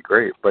maybe he'd be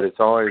great. But it's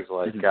always,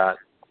 like, got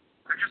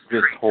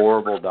this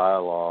horrible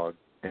dialogue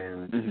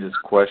and just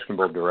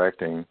questionable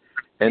directing,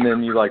 and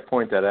then you like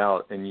point that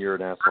out, and you're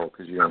an asshole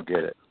because you don't get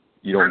it.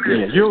 You don't get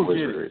it. You don't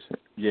get it.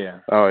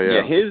 Yeah. Oh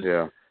yeah.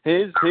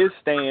 His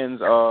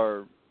stands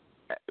are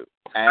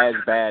as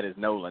bad as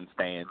Nolan's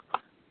stands.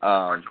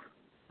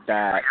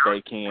 That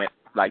they can't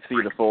like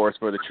see the forest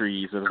for the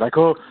trees. And it's like,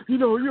 oh, you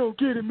don't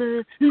get it,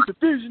 man. He's a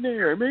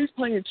visionary, man. He's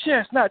playing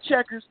chess, not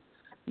checkers.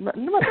 Shut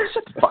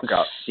the fuck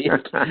up.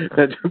 Shit.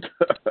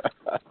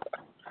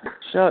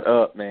 Shut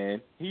up,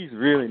 man. He's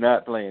really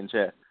not playing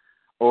chess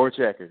or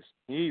checkers.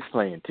 He's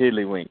playing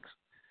tiddlywinks.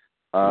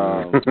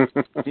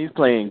 He's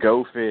playing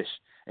Go Fish,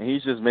 and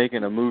he's just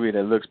making a movie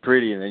that looks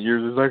pretty, and then you're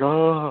just like,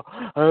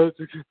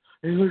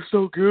 it looks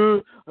so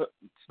good.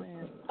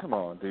 Man, come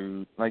on,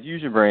 dude. Like,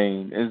 use your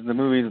brain. The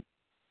movie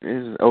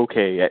is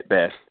okay at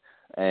best,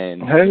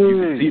 and you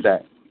can see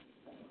that.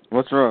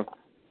 What's wrong?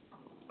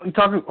 You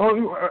talking?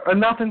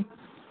 Nothing.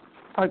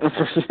 I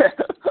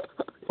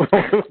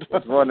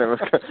was wondering.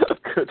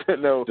 Good to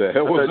know. The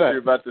hell was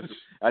that?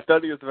 I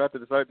thought he was about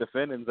to start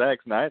defending Zack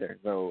Snyder.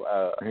 So,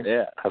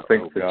 yeah. I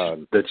think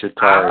the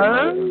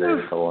Chitauri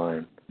made the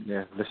line.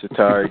 Yeah, the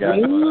Chitauri got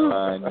the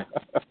line.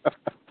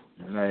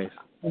 Nice.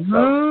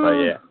 But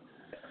yeah.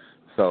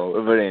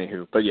 So, but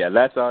anywho,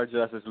 that's our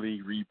Justice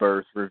League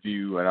Rebirth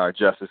review and our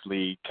Justice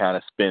League kind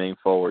of spinning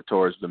forward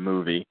towards the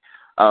movie.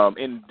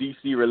 In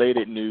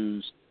DC-related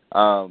news,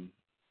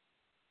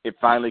 it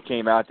finally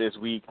came out this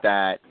week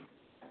that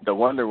the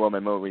Wonder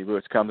Woman movie,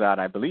 which comes out,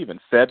 I believe, in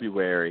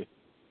February,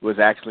 was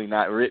actually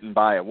not written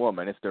by a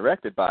woman. It's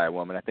directed by a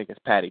woman. I think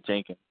it's Patty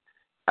Jenkins.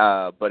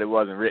 But it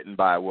wasn't written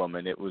by a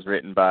woman. It was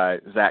written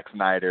by Zack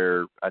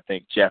Snyder, I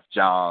think Jeff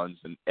Johns,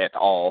 and et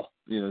al.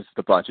 Just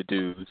a bunch of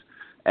dudes.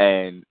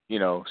 And,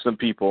 some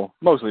people,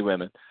 mostly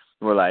women,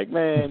 were like,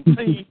 man,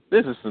 see,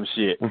 this is some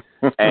shit.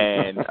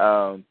 And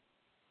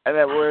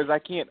that whereas I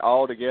can't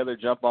altogether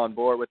jump on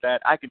board with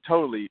that, I can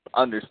totally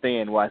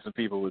understand why some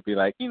people would be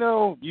like,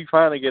 you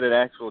finally get an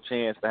actual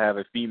chance to have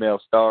a female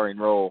starring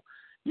role.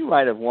 You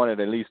might have wanted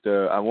at least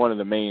one of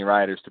the main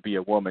writers to be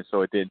a woman,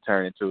 so it didn't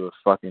turn into a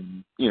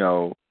fucking,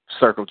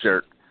 circle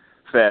jerk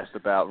fest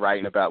about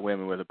writing about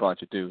women with a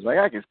bunch of dudes. Like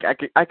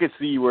I could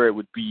see where it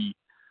would be,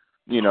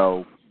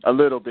 a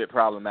little bit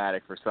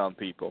problematic for some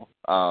people.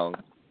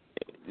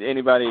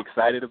 Anybody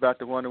excited about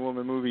the Wonder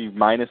Woman movie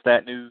minus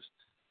that news?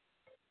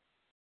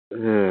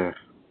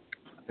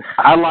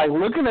 I like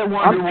looking at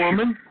Wonder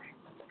Woman.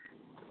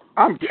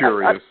 I'm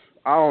curious.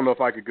 I don't know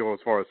if I could go as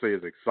far as say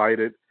as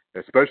excited,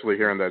 especially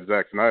hearing that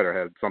Zack Snyder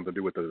had something to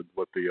do with the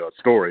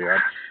story.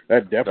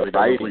 That definitely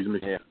doesn't please me.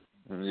 Yeah.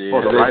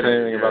 Well, did they say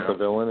anything about the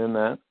villain in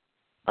that?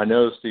 I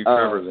know Steve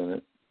Trevor's in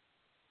it.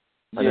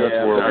 I know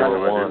it's World War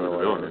One or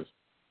whatever.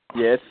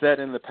 Yeah, it's set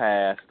in the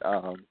past.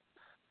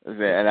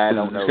 And I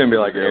don't know. It's gonna be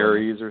like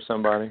Ares or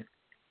somebody.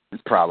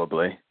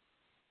 Probably.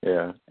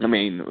 Yeah. I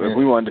mean, if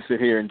we wanted to sit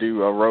here and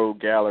do a rogue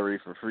gallery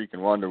for freaking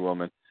Wonder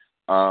Woman,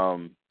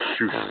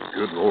 shoot,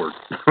 good Lord.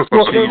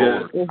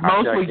 It's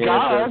mostly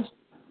gods.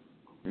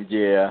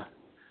 Yeah.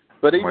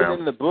 But even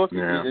in the book,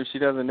 if she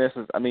doesn't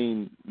necessarily, I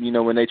mean,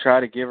 when they try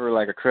to give her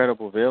like a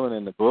credible villain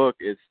in the book,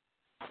 it's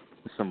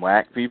some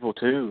whack people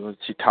too.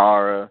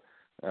 Chitara,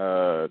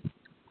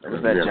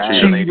 what's that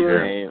giant lady's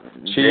name?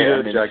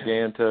 Cheetah,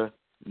 Giganta.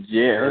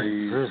 Yeah.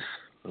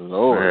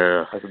 Lord.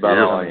 Yeah. That's about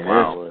all I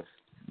know with.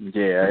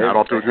 Yeah. Not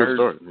off to a good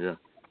start. Yeah.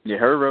 Yeah,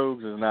 her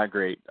rogues is not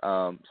great.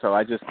 So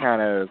I just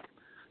kind of,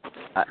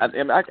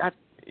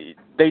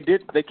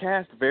 they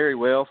cast very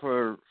well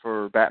for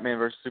Batman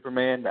versus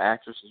Superman. The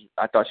actress,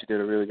 I thought she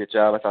did a really good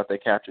job. I thought they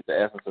captured the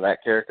essence of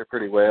that character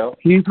pretty well.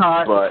 She's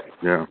hot. But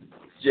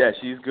yeah,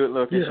 she's good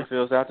looking. Yeah. She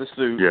fills out the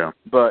suit. Yeah.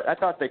 But I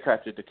thought they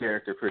captured the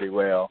character pretty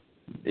well.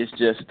 It's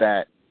just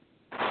that,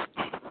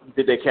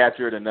 did they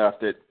capture it enough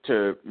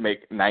to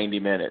make 90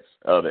 minutes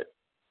of it?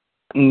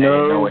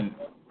 No.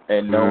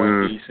 And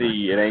knowing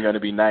DC, it ain't going to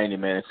be 90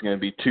 minutes. It's going to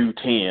be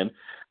 210.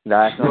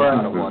 That's a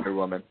lot of Wonder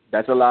Woman.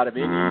 That's a lot of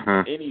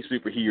any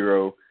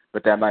superhero,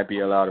 but that might be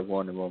a lot of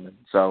Wonder Woman.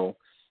 So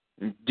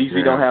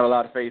DC don't have a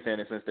lot of faith in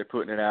it since they're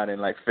putting it out in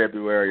like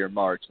February or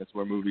March. That's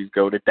where movies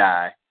go to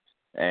die.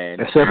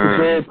 And except for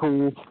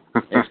Deadpool.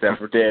 Except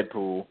for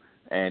Deadpool.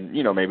 And,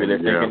 maybe they're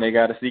thinking they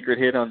got a secret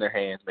hit on their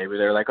hands. Maybe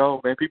they're like, oh,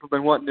 man, people have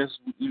been wanting this,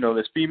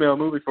 this female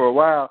movie for a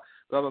while,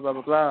 blah, blah, blah,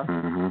 blah, blah.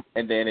 Mm-hmm.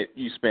 And then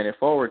you spin it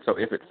forward. So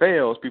if it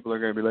fails, people are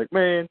going to be like,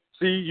 man,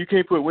 see, you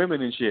can't put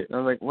women in shit. And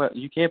I'm like, well,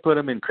 you can't put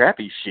them in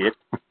crappy shit.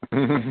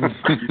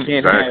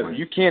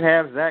 You can't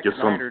have Zack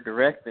Snyder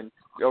directing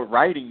or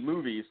writing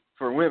movies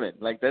for women.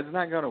 Like, that's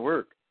not going to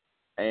work.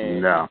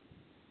 And no.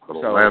 The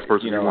last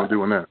person you want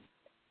doing that.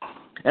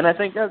 And I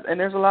think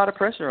there's a lot of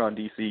pressure on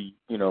DC,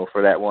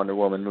 for that Wonder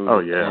Woman movie. Oh,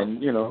 yeah.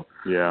 And,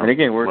 yeah. And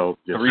again, we're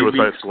 3 weeks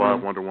Suicide Squad,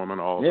 from, Wonder Woman,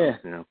 all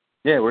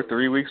Yeah, we're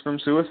 3 weeks from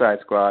Suicide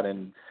Squad,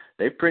 and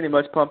they've pretty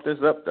much pumped this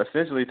up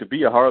essentially to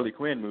be a Harley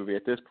Quinn movie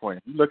at this point.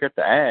 If you look at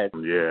the ads,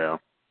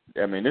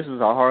 I mean, this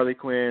is a Harley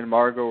Quinn,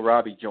 Margot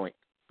Robbie joint.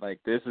 Like,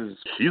 this is...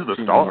 She's the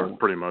star,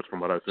 pretty much, from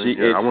what I've seen.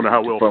 I wonder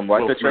how well... From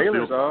what the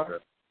trailers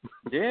are.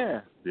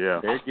 Yeah. Yeah.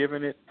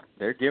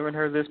 They're giving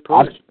her this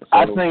push.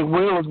 I think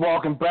Will was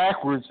walking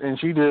backwards, and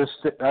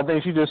I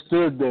think she just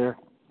stood there.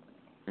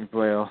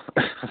 Well,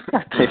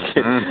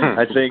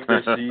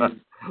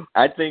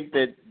 I think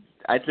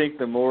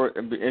the more,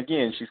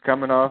 again, she's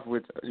coming off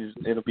with,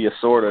 it'll be a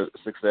sort of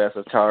success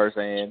of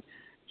Tarzan.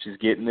 She's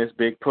getting this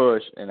big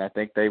push, and I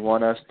think they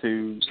want us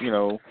to,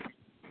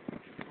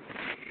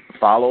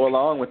 follow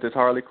along with this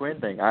Harley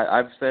Quinn thing.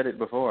 I've said it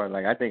before.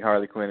 Like, I think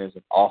Harley Quinn is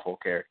an awful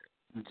character.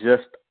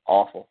 Just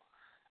awful.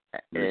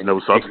 There's no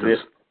substance.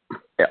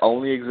 It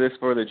only exists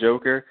for the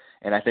Joker,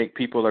 and I think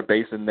people are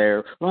basing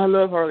I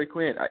love Harley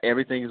Quinn.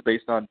 Everything is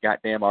based on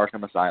goddamn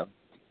Arkham Asylum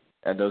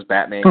and those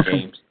Batman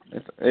games.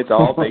 It's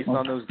all based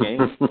on those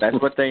games. That's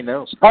what they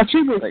know. I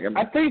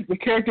think the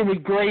character was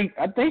great.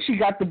 I think she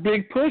got the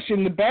big push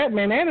in the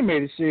Batman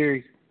animated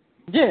series.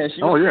 Yeah,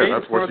 she was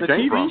that's where for she the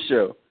came TV from.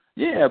 show.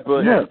 Yeah,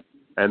 but... Yeah.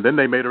 And then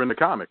they made her in the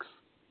comics.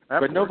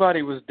 But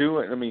nobody was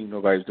doing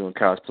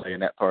cosplay in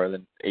that part of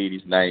the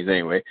 80s and 90s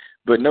anyway.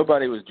 But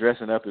nobody was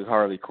dressing up as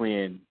Harley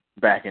Quinn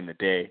back in the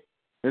day.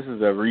 This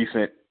is a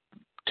recent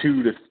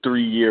 2 to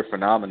 3 year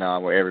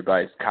phenomenon where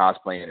everybody's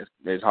cosplaying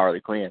as Harley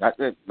Quinn. At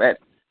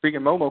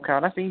freaking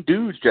MomoCon, I've seen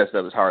dudes dressed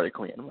up as Harley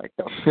Quinn. I'm like,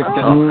 oh,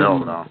 hell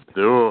no.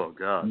 Oh,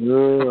 God.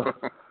 Yeah.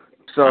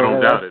 So, I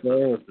don't doubt it.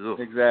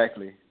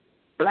 Exactly.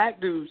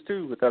 Black dudes,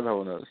 too, but that's a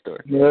whole other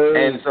story. Yeah.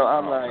 And so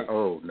I'm like...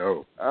 Oh,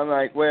 no. I'm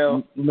like,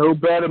 well... No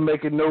better,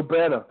 make it no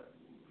better.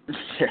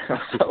 Yeah,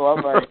 so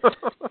I'm like,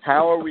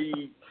 how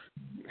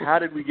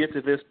did we get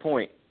to this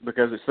point?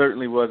 Because it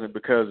certainly wasn't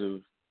because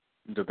of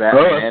the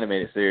Batman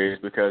animated series,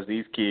 because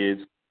these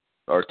kids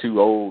are too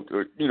old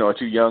or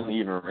too young to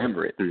even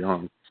remember it. Too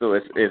young. So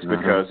it's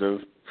because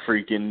of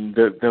freaking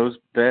those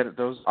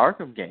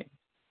Arkham games.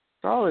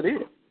 That's all it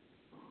is.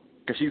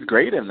 because she's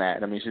great in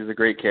that. I mean, she's a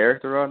great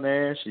character on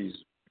there.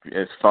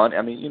 It's fun.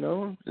 I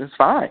mean, it's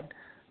fine.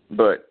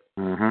 But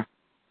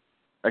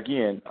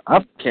again,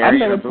 I've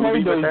never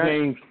played those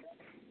games.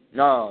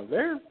 No,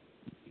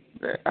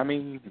 I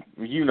mean,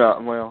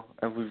 y'all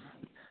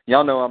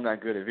know I'm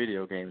not good at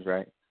video games,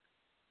 right?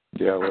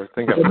 Yeah, well, I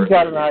think I've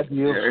got an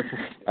idea.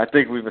 I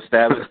think we've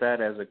established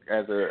that as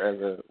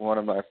a one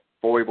of my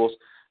foibles.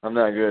 I'm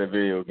not good at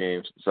video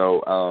games,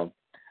 so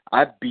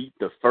I beat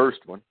the first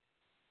one.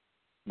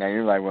 Now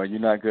you're like, well, you're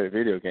not good at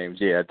video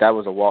games. Yeah, that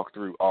was a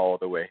walkthrough all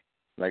the way.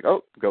 Like,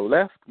 oh, go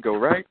left, go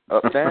right,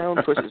 up,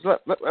 down, push it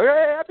up.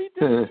 Hey, I beat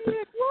this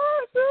shit.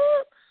 What's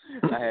up?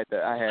 I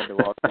had to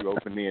walk through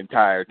open the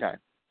entire time.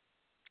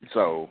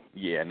 So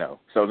yeah, no.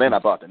 So then I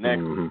bought the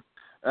next one.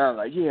 And I'm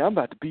like, yeah, I'm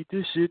about to beat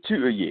this shit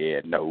too.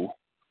 Yeah, no.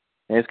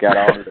 And it's got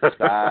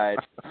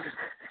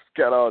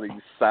all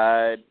the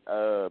side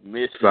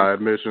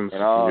missions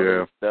and all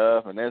this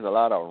stuff, and there's a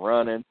lot of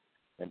running,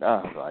 and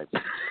I was like,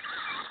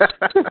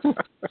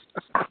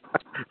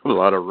 a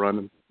lot of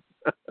running.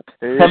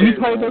 Have you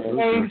played those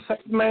games,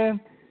 man?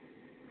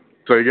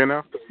 Say again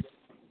now?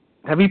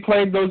 Have you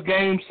played those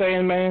games,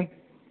 Sandman?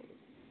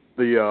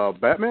 The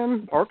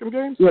Batman Arkham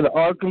games? Yeah, the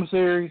Arkham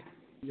series.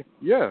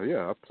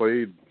 Yeah. I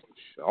played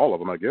all of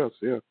them, I guess.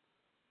 Yeah.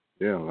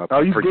 I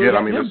forget. Good?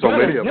 I mean, there's so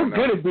many of them. You're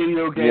good at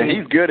video games. Yeah,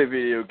 he's good at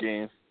video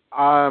games.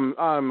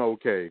 I'm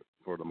okay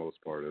for the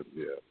most part.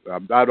 Yeah,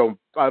 I don't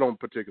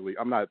particularly.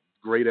 I'm not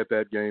great at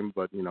that game,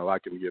 but I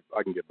can get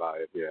by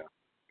it. Yeah,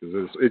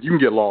 because you can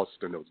get lost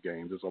in those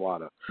games. There's a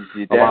lot of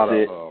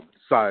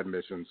side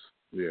missions.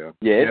 Yeah.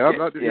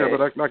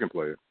 But I can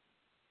play it.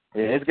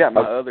 Yeah, it's got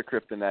my other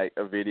kryptonite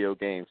of video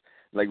games.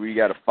 Like where you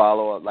got to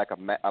follow like a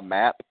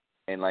map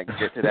and like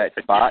get to that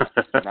spot,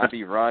 and I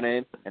be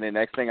running, and the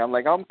next thing I'm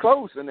like, I'm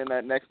close, and then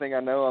that next thing I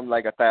know, I'm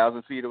like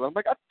 1,000 feet away. I'm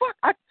like,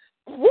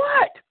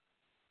 what?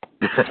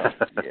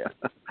 Yeah,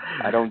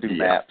 I don't do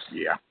maps.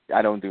 Yeah,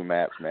 I don't do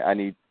maps, man. I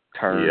need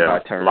turn by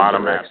turn. A lot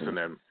of maps in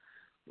them.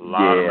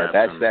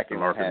 That second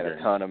one had a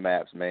ton of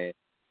maps, man.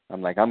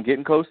 I'm like, I'm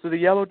getting close to the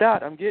yellow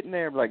dot. I'm getting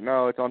there. I'm like,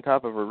 no, it's on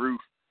top of a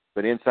roof,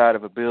 but inside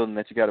of a building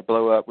that you got to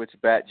blow up, which is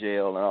bat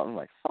jail. And I'm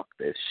like, fuck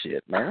this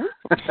shit, man.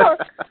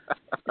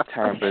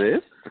 Time for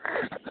this.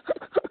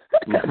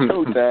 Got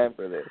no time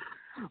for this.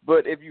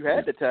 But if you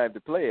had the time to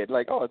play it,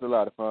 like, oh, it's a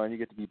lot of fun. You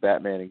get to be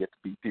Batman and get to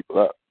beat people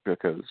up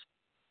because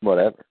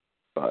whatever.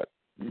 But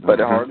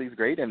Harley's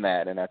great in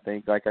that, and I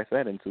think, like I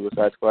said, in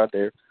Suicide Squad,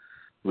 they're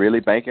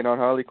really banking on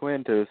Harley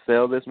Quinn to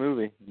sell this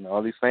movie. And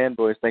all these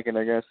fanboys thinking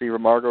they're going to see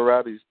Margot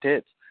Robbie's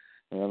tits.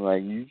 And I'm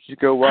like, you should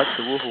go watch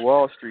The Wolf of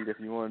Wall Street if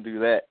you want to do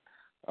that.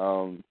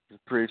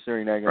 Pretty sure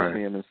you're not going to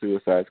see him in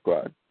Suicide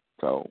Squad.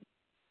 So,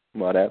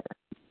 whatever.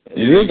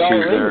 You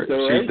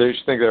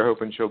think they're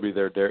hoping she'll be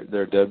their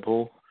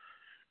Deadpool?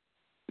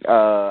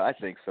 I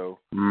think so.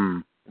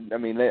 I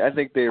mean, I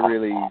think they're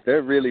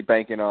really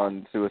banking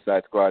on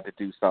Suicide Squad to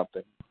do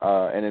something.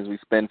 And as we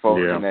spin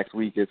forward to next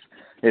week, it's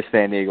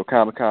San Diego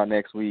Comic-Con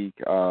next week.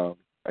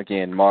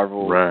 Again,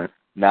 Marvel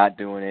not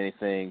doing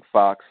anything.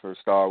 Fox for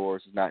Star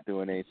Wars is not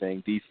doing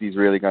anything. DC's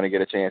really going to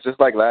get a chance, just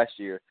like last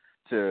year,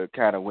 to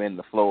kind of win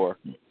the floor.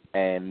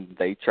 And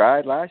they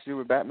tried last year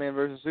with Batman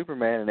versus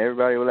Superman, and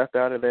everybody was left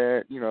out of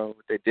there,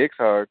 with their dicks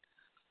hard.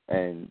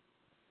 And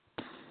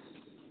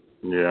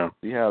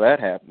see how that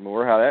happened,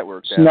 or how that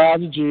worked out.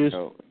 Snobby Jews.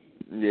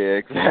 Yeah,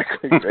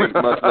 exactly.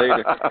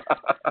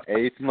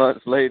 8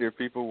 months later,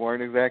 people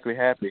weren't exactly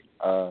happy.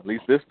 At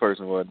least this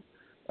person wasn't.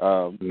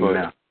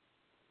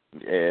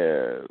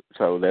 Yeah,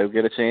 so they'll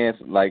get a chance,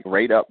 like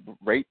right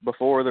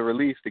before the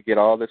release, to get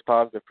all this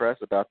positive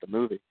press about the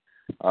movie.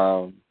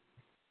 Go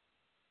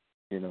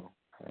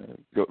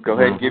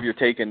ahead and give your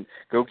take in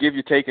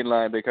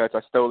line, because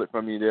I stole it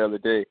from you the other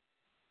day.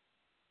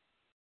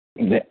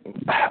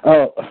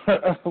 Oh,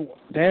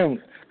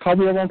 damn! Call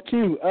me up on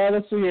cue.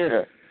 Let's see here.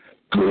 Yeah.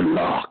 Good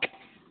luck.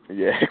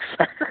 Yeah,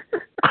 exactly.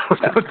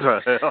 What the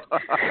hell?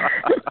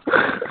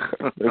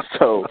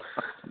 So,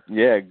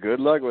 yeah, good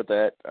luck with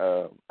that.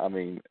 I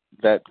mean,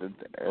 that's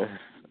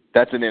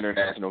an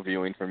international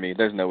viewing for me.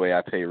 There's no way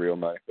I pay real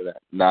money for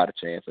that. Not a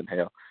chance in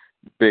hell.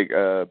 Big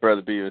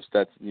Brother Beavis,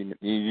 that's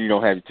you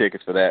don't have your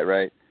tickets for that,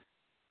 right?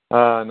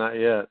 Not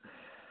yet.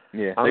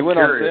 Yeah, they went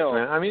on sale.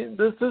 Man. I mean,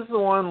 this is the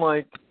one,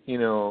 like,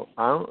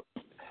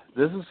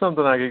 this is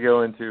something I could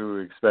go into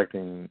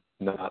expecting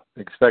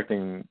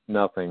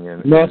nothing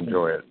and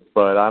enjoy it,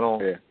 but I don't.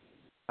 Yeah.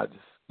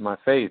 My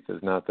faith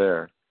is not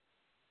there.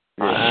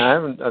 Yeah.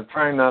 I'm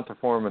trying not to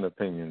form an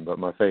opinion, but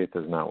my faith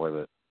is not with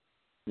it.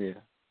 Yeah.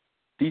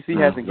 DC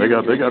hasn't given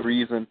you any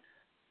reason.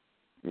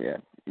 Yeah.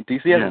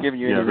 DC hasn't given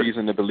you any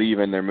reason to believe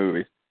in their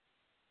movies.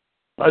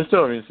 I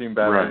still haven't seen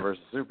Batman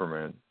versus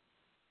Superman.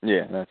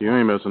 Yeah, you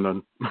ain't missing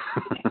nothing.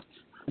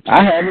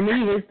 I haven't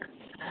either.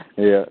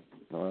 Yeah.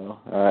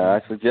 Well,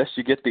 I suggest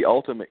you get the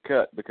ultimate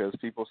cut, because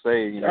people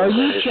say, Are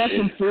you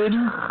checking footage?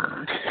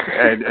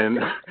 and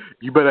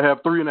you better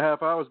have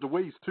 3.5 hours to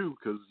waste too,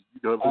 because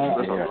there's a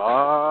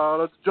lot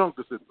of junk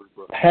to sit through,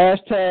 bro.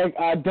 Hashtag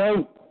I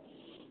don't.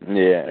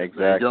 Yeah,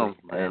 exactly.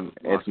 And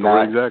it's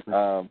not. Exactly.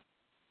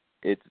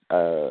 it's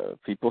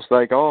people's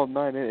like, oh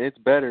man, it's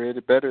better.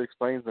 It better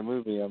explains the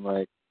movie. I'm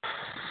like,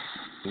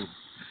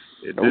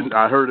 it didn't.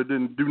 I heard it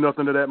didn't do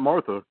nothing to that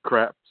Martha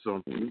crap.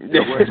 So you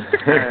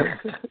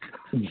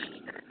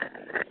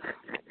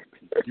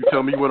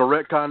tell me you want to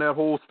retcon that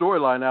whole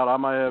storyline out,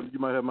 you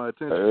might have my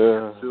attention.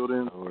 Until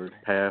then,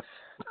 pass.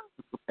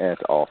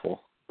 That's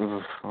awful.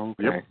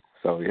 Okay. Yep.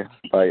 So yeah.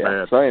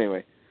 So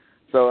anyway.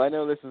 So I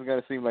know this is going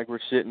to seem like we're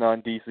shitting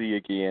on DC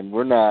again.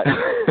 We're not.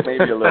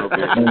 Maybe a little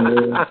bit.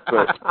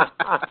 But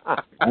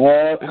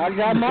I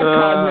got my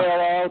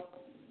comment out.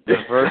 The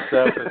first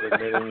step is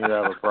admitting you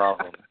have a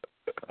problem.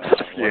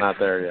 We're not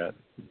there yet.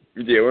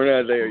 Yeah,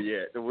 we're not there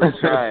yet. We're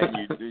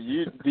trying.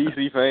 You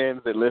DC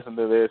fans that listen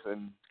to this,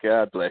 and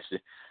God bless you.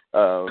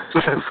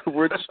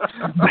 We're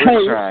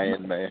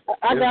trying, man.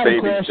 I got a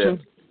question.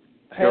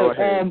 Steps. Go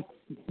ahead.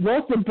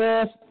 What's the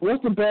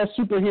best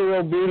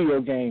superhero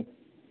video game?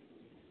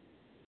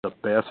 The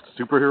best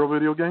superhero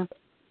video game?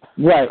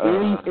 Right.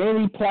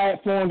 Any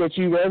platform that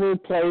you've ever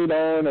played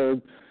on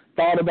or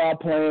thought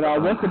about playing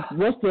on.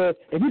 What's the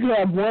if you could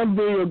have one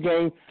video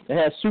game that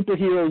has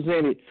superheroes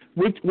in it,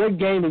 what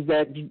game is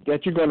that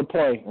you're going to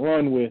play,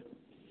 run with?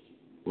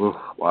 Oof,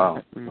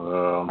 wow.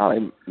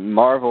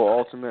 Marvel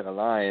Ultimate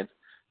Alliance,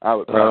 I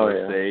would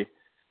probably say.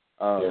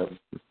 Yeah,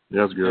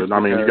 that's good. I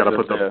mean, you got to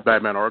put the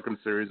Batman Arkham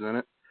series in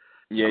it.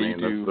 Yeah, you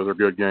do. Those are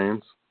good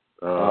games.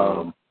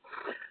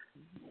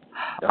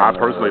 I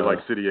personally like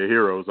City of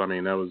Heroes. I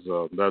mean, that was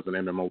an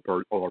MMO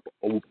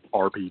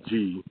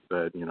RPG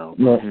that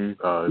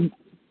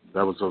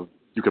that was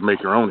you could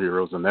make your own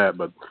heroes in that,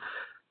 but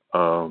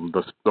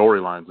the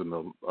storylines and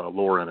the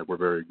lore in it were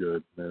very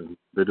good, and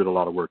they did a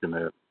lot of work in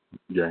that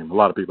game. A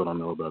lot of people don't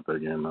know about that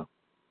game though.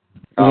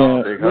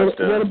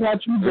 What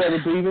about you, Brother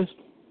Beavis?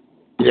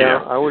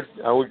 Yeah, I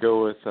would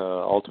go with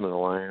Ultimate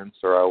Alliance,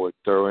 or I would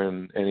throw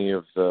in any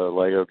of the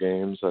Lego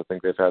games. I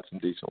think they've had some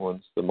decent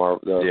ones. The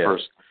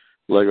first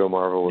Lego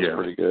Marvel was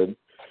pretty good.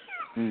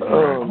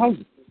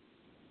 The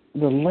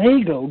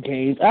Lego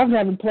games? I've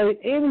never played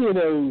any of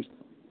those.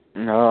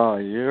 No,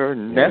 your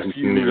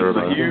nephew is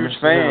a huge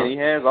fan. He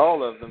has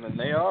all of them, and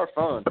they are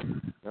fun.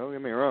 Don't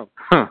get me wrong.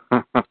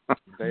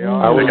 They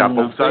are. They got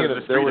both sides of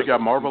the street. They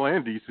got Marvel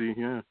and DC,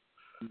 yeah.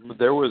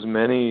 There was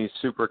many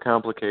super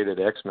complicated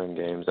X-Men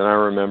games, and I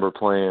remember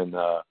playing.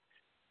 Do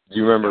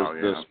you remember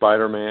the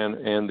Spider-Man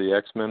and the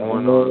X-Men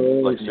one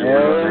on Super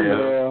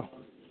Nintendo?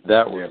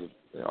 That was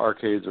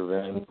Arcades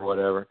Revenge or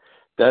whatever.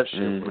 That shit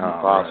was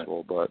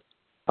impossible, but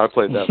I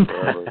played that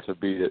forever to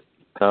beat it.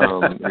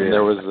 And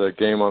there was a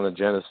game on the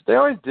Genesis. They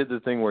always did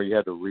the thing where you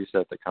had to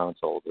reset the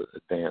console to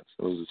advance.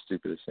 It was the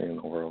stupidest thing in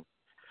the world.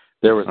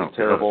 There was a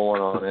terrible one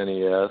on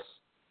NES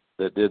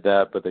that did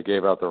that, but they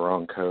gave out the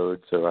wrong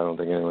code, so I don't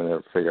think anyone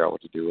ever figured out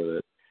what to do with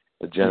it.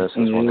 The Genesis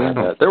one had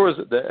that. There was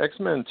the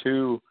X-Men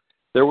 2.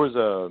 There was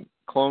a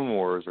Clone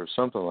Wars or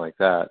something like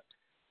that.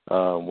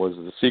 Was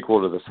the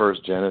sequel to the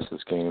first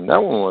Genesis game.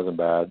 That one wasn't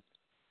bad.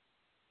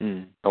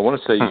 I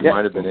want to say you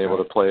might have been able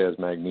to play as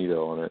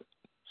Magneto on it.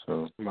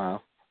 So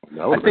wow,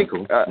 that would be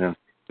cool.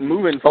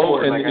 Moving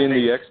forward, in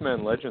the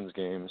X-Men Legends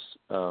games.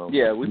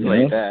 We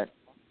played that.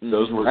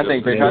 Those were. I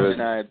think Big Hutch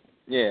and I.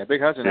 Yeah,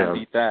 Big Hutch and I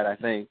beat that. I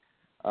think.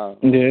 I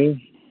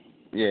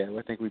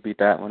think we beat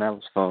that one. That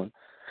was fun.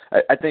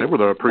 I think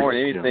more than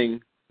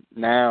anything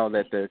now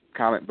that the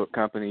comic book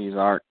companies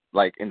aren't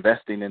like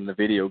investing in the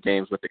video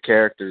games with the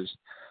characters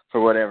for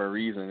whatever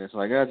reason. It's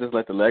like, just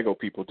let the Lego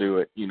people do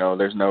it. You know,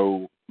 there's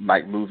no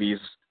like movies,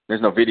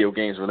 there's no video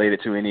games related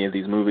to any of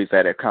these movies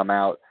that have come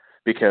out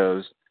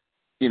because,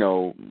 you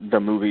know, the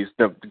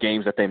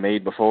games that they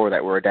made before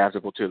that were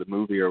adaptable to the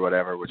movie or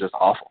whatever were just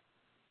awful.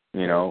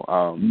 You know,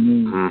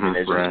 and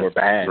they just were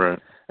bad. Right.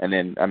 And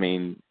then, I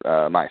mean,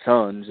 my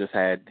son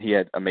had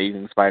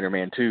Amazing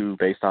Spider-Man 2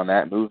 based on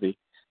that movie.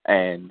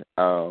 And,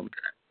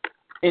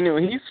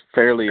 anyway, he's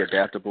fairly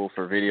adaptable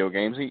for video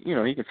games. He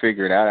can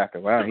figure it out after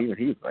a while. He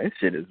was like, this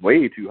shit is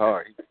way too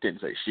hard. He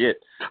didn't say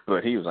shit,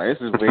 but he was like,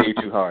 this is way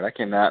too hard. I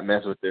cannot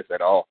mess with this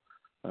at all.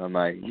 I'm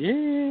like,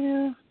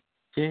 yeah,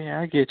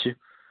 I get you.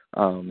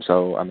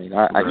 So, I mean,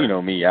 I you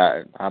know me,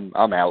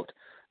 I'm out.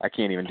 I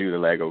can't even do the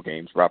Lego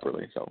games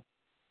properly, so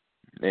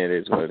it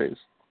is what it is.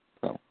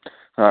 So,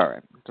 all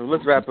right. So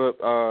let's wrap up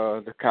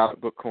the comic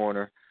book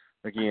corner.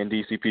 Again,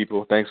 DC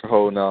people, thanks for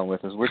holding on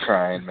with us. We're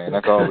trying, man.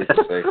 That's all we can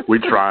say. We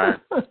try.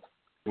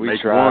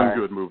 Make try. one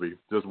good movie.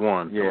 Just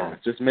one. Yeah,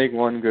 just make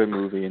one good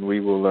movie, and we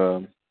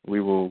will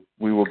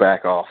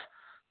back off.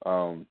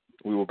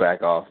 We will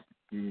back off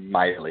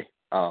mightily.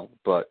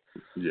 But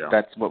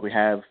that's what we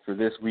have for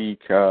this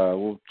week.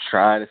 We'll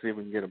try to see if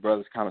we can get a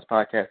Brothers Comics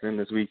podcast in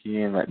this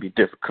weekend. Might be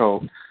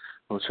difficult.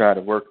 We'll try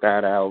to work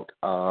that out.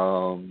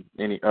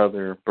 Any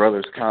other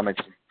Brothers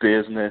Comics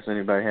business?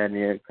 Anybody had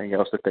anything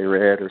else that they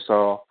read or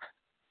saw?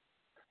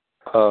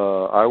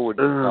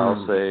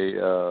 I'll say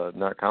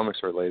not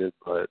comics related,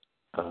 but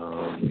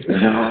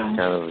kind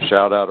of a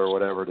shout out or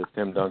whatever to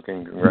Tim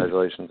Duncan.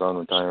 Congratulations on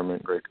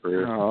retirement, great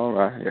career. All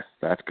right, yes,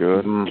 that's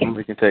good.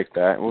 We can take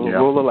that.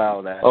 We'll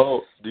allow that.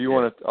 Do you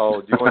want to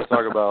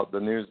talk about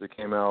the news that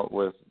came out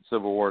with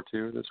Civil War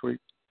 2 this week?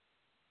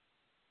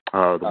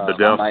 The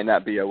death. I might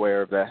not be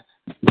aware of that.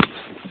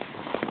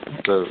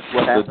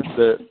 What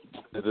happened?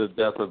 The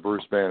death of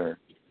Bruce Banner.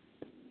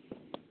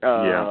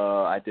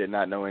 I did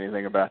not know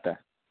anything about that.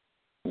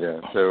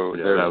 Yeah, so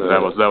that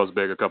was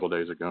big a couple of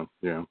days ago.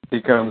 Yeah, he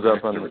comes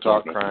up on the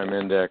top crime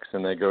index,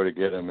 and they go to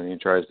get him, and he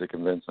tries to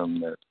convince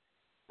them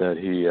that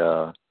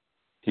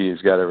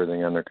he's got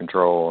everything under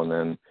control, and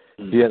then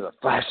he has a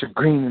flash of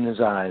green in his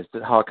eyes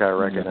that Hawkeye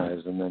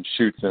recognized, and then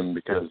shoots him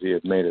because he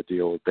had made a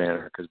deal with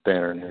Banner, because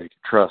Banner knew he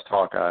could trust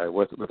Hawkeye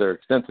with their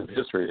extensive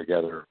history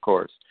together, of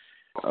course.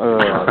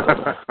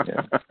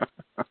 Yeah.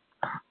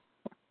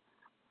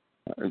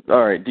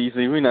 All right,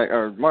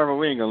 DC, Marvel,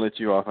 we ain't gonna let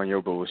you off on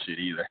your bullshit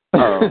either.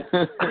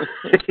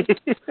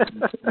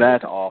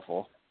 That's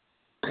awful.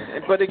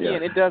 But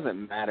again, it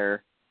doesn't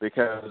matter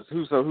because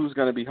who's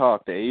gonna be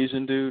Hawk? The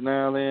Asian dude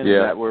now? Then yeah,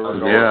 is that where we're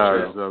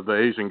going? The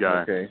Asian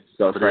guy. Okay,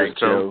 so Frank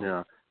Cho.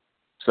 Yeah.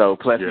 So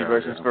Plessy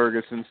versus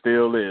Ferguson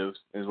still lives,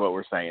 is what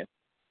we're saying.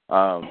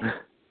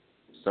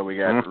 So we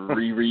got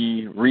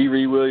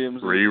Riri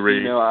Williams,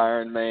 female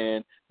Iron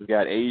Man. We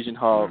got Asian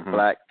Hawk,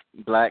 Black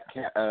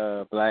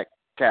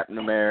Captain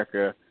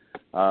America.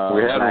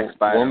 We had Black a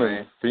Spider-Man.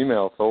 woman,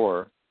 female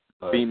Thor.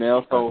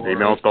 Female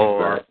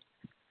Thor.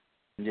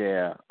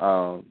 Yeah.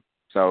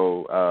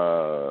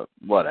 So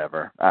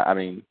whatever. I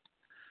mean,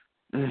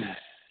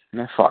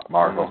 fuck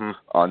Marvel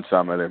on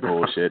some of their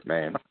bullshit,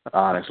 man.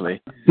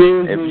 Honestly,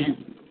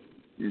 and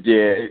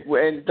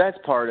that's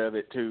part of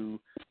it too.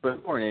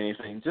 But more than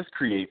anything, just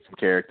create some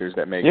characters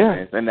that make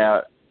sense. And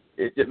now,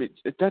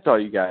 that's all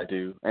you gotta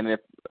do. And if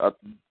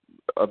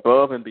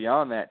above and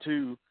beyond that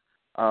too,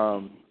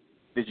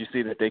 did you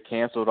see that they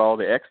canceled all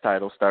the X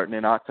titles starting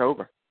in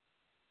October?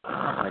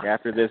 Like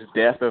after this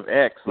death of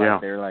X,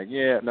 they're like,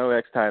 no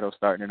X titles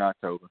starting in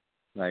October.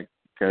 Like,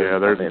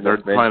 they're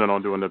planning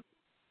on doing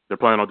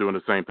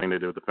the same thing they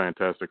did with the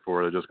Fantastic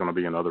Four. They're just going to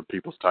be in other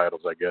people's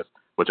titles, I guess.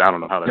 Which I don't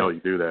know how the hell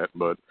you do that,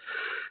 but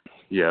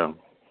yeah,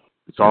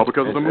 it's all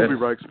because of the movie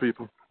rights,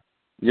 people.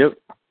 Yep,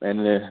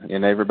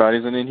 and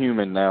everybody's an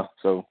Inhuman now,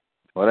 so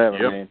whatever,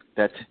 man.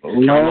 That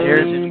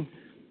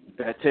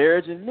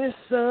Terrigen Mist,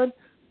 son.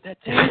 That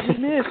Terrigen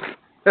Mist.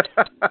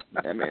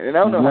 I mean, and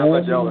I don't know how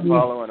much y'all are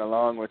following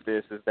along with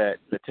this, is that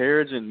the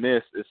Terrigen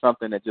Mist is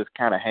something that just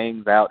kind of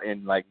hangs out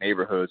in, like,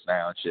 neighborhoods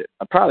now and shit.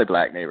 Probably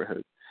black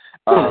neighborhoods.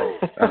 Oh,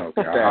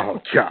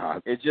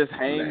 God. It just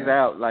hangs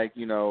out, like,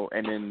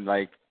 and then,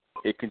 like,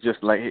 it can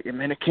just, like,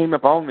 it came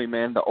up on me,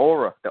 man, the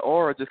aura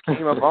just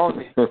came up on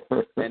me.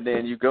 And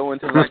then you go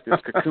into, like,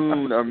 this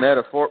cocoon or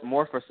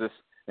metamorphosis,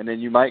 and then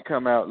you might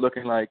come out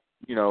looking like,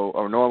 a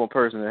normal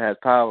person that has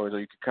powers, or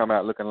you could come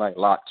out looking like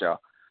Lockjaw.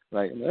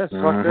 Like, that's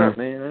fucked up,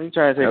 man. I ain't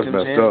trying to take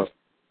them chances.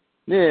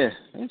 Yeah,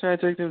 I ain't trying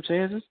to take them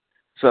chances.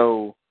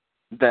 So,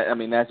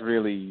 that's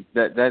really,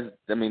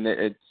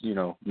 it's,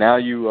 now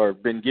you are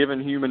been given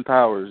human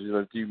powers.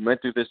 You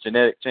went through this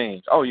genetic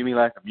change. Oh, you mean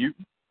like a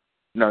mutant?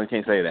 No, you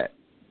can't say that.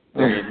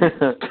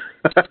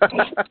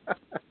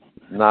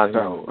 Not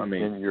so,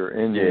 you're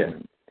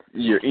inhuman.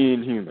 You're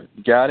inhuman.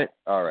 Got it?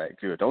 All right,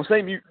 good. Don't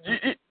say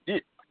mutant.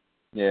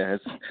 Yeah,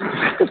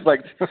 it's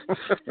like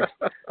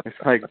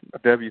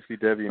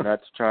WCW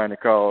not trying to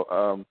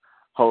call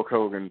Hulk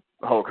Hogan.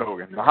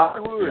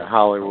 Hollywood. Yeah,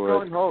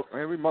 Hollywood. Hulk.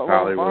 Man, we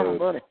Marvel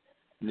money.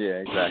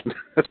 Yeah, exactly.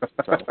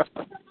 So,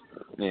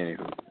 anyway,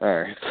 all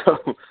right. So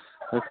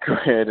let's go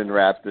ahead and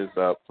wrap this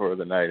up for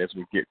the night as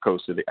we get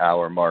close to the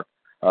hour mark.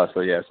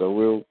 So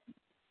we'll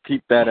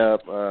keep that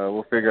up.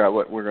 We'll figure out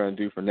what we're going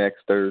to do for next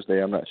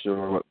Thursday. I'm not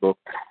sure what book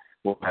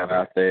we'll have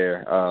out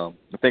there. I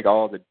think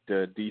all the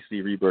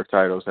DC Rebirth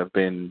titles have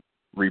been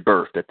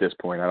rebirthed at this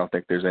point. I don't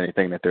think there's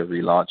anything that they're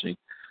relaunching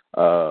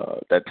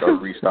that are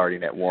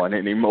restarting at one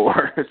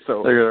anymore.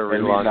 So they're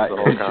going to relaunch the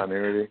whole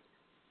continuity.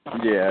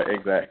 Yeah,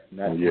 exactly.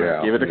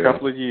 Give it a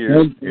couple of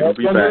years. It'll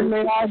be back. Don't give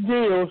them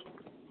ideas.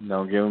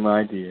 Don't give them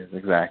ideas.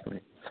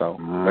 Exactly. So,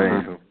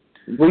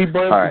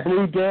 Rebirth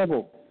Blue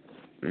Devil.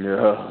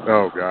 Yeah.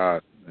 Oh,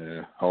 God.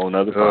 Yeah. Whole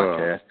nother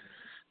podcast.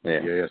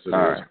 Yeah. Yes, it is.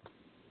 Right.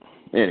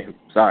 Anywho,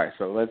 sorry.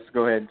 So let's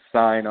go ahead and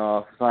sign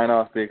off. Sign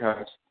off, Big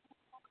Hutch.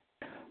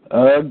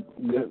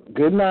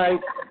 Good night.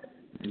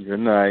 Good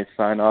night.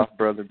 Sign off,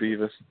 Brother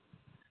Beavis.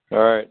 All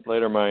right.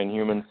 Later, my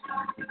Inhumans.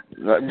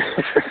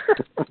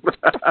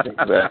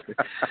 Exactly.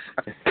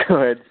 Go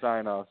ahead and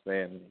sign off,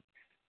 Stanley.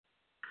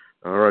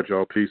 All right,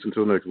 y'all. Peace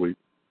until next week.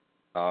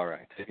 All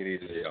right. Take it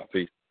easy, y'all.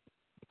 Peace.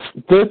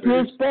 This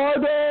is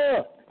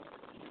Sparta!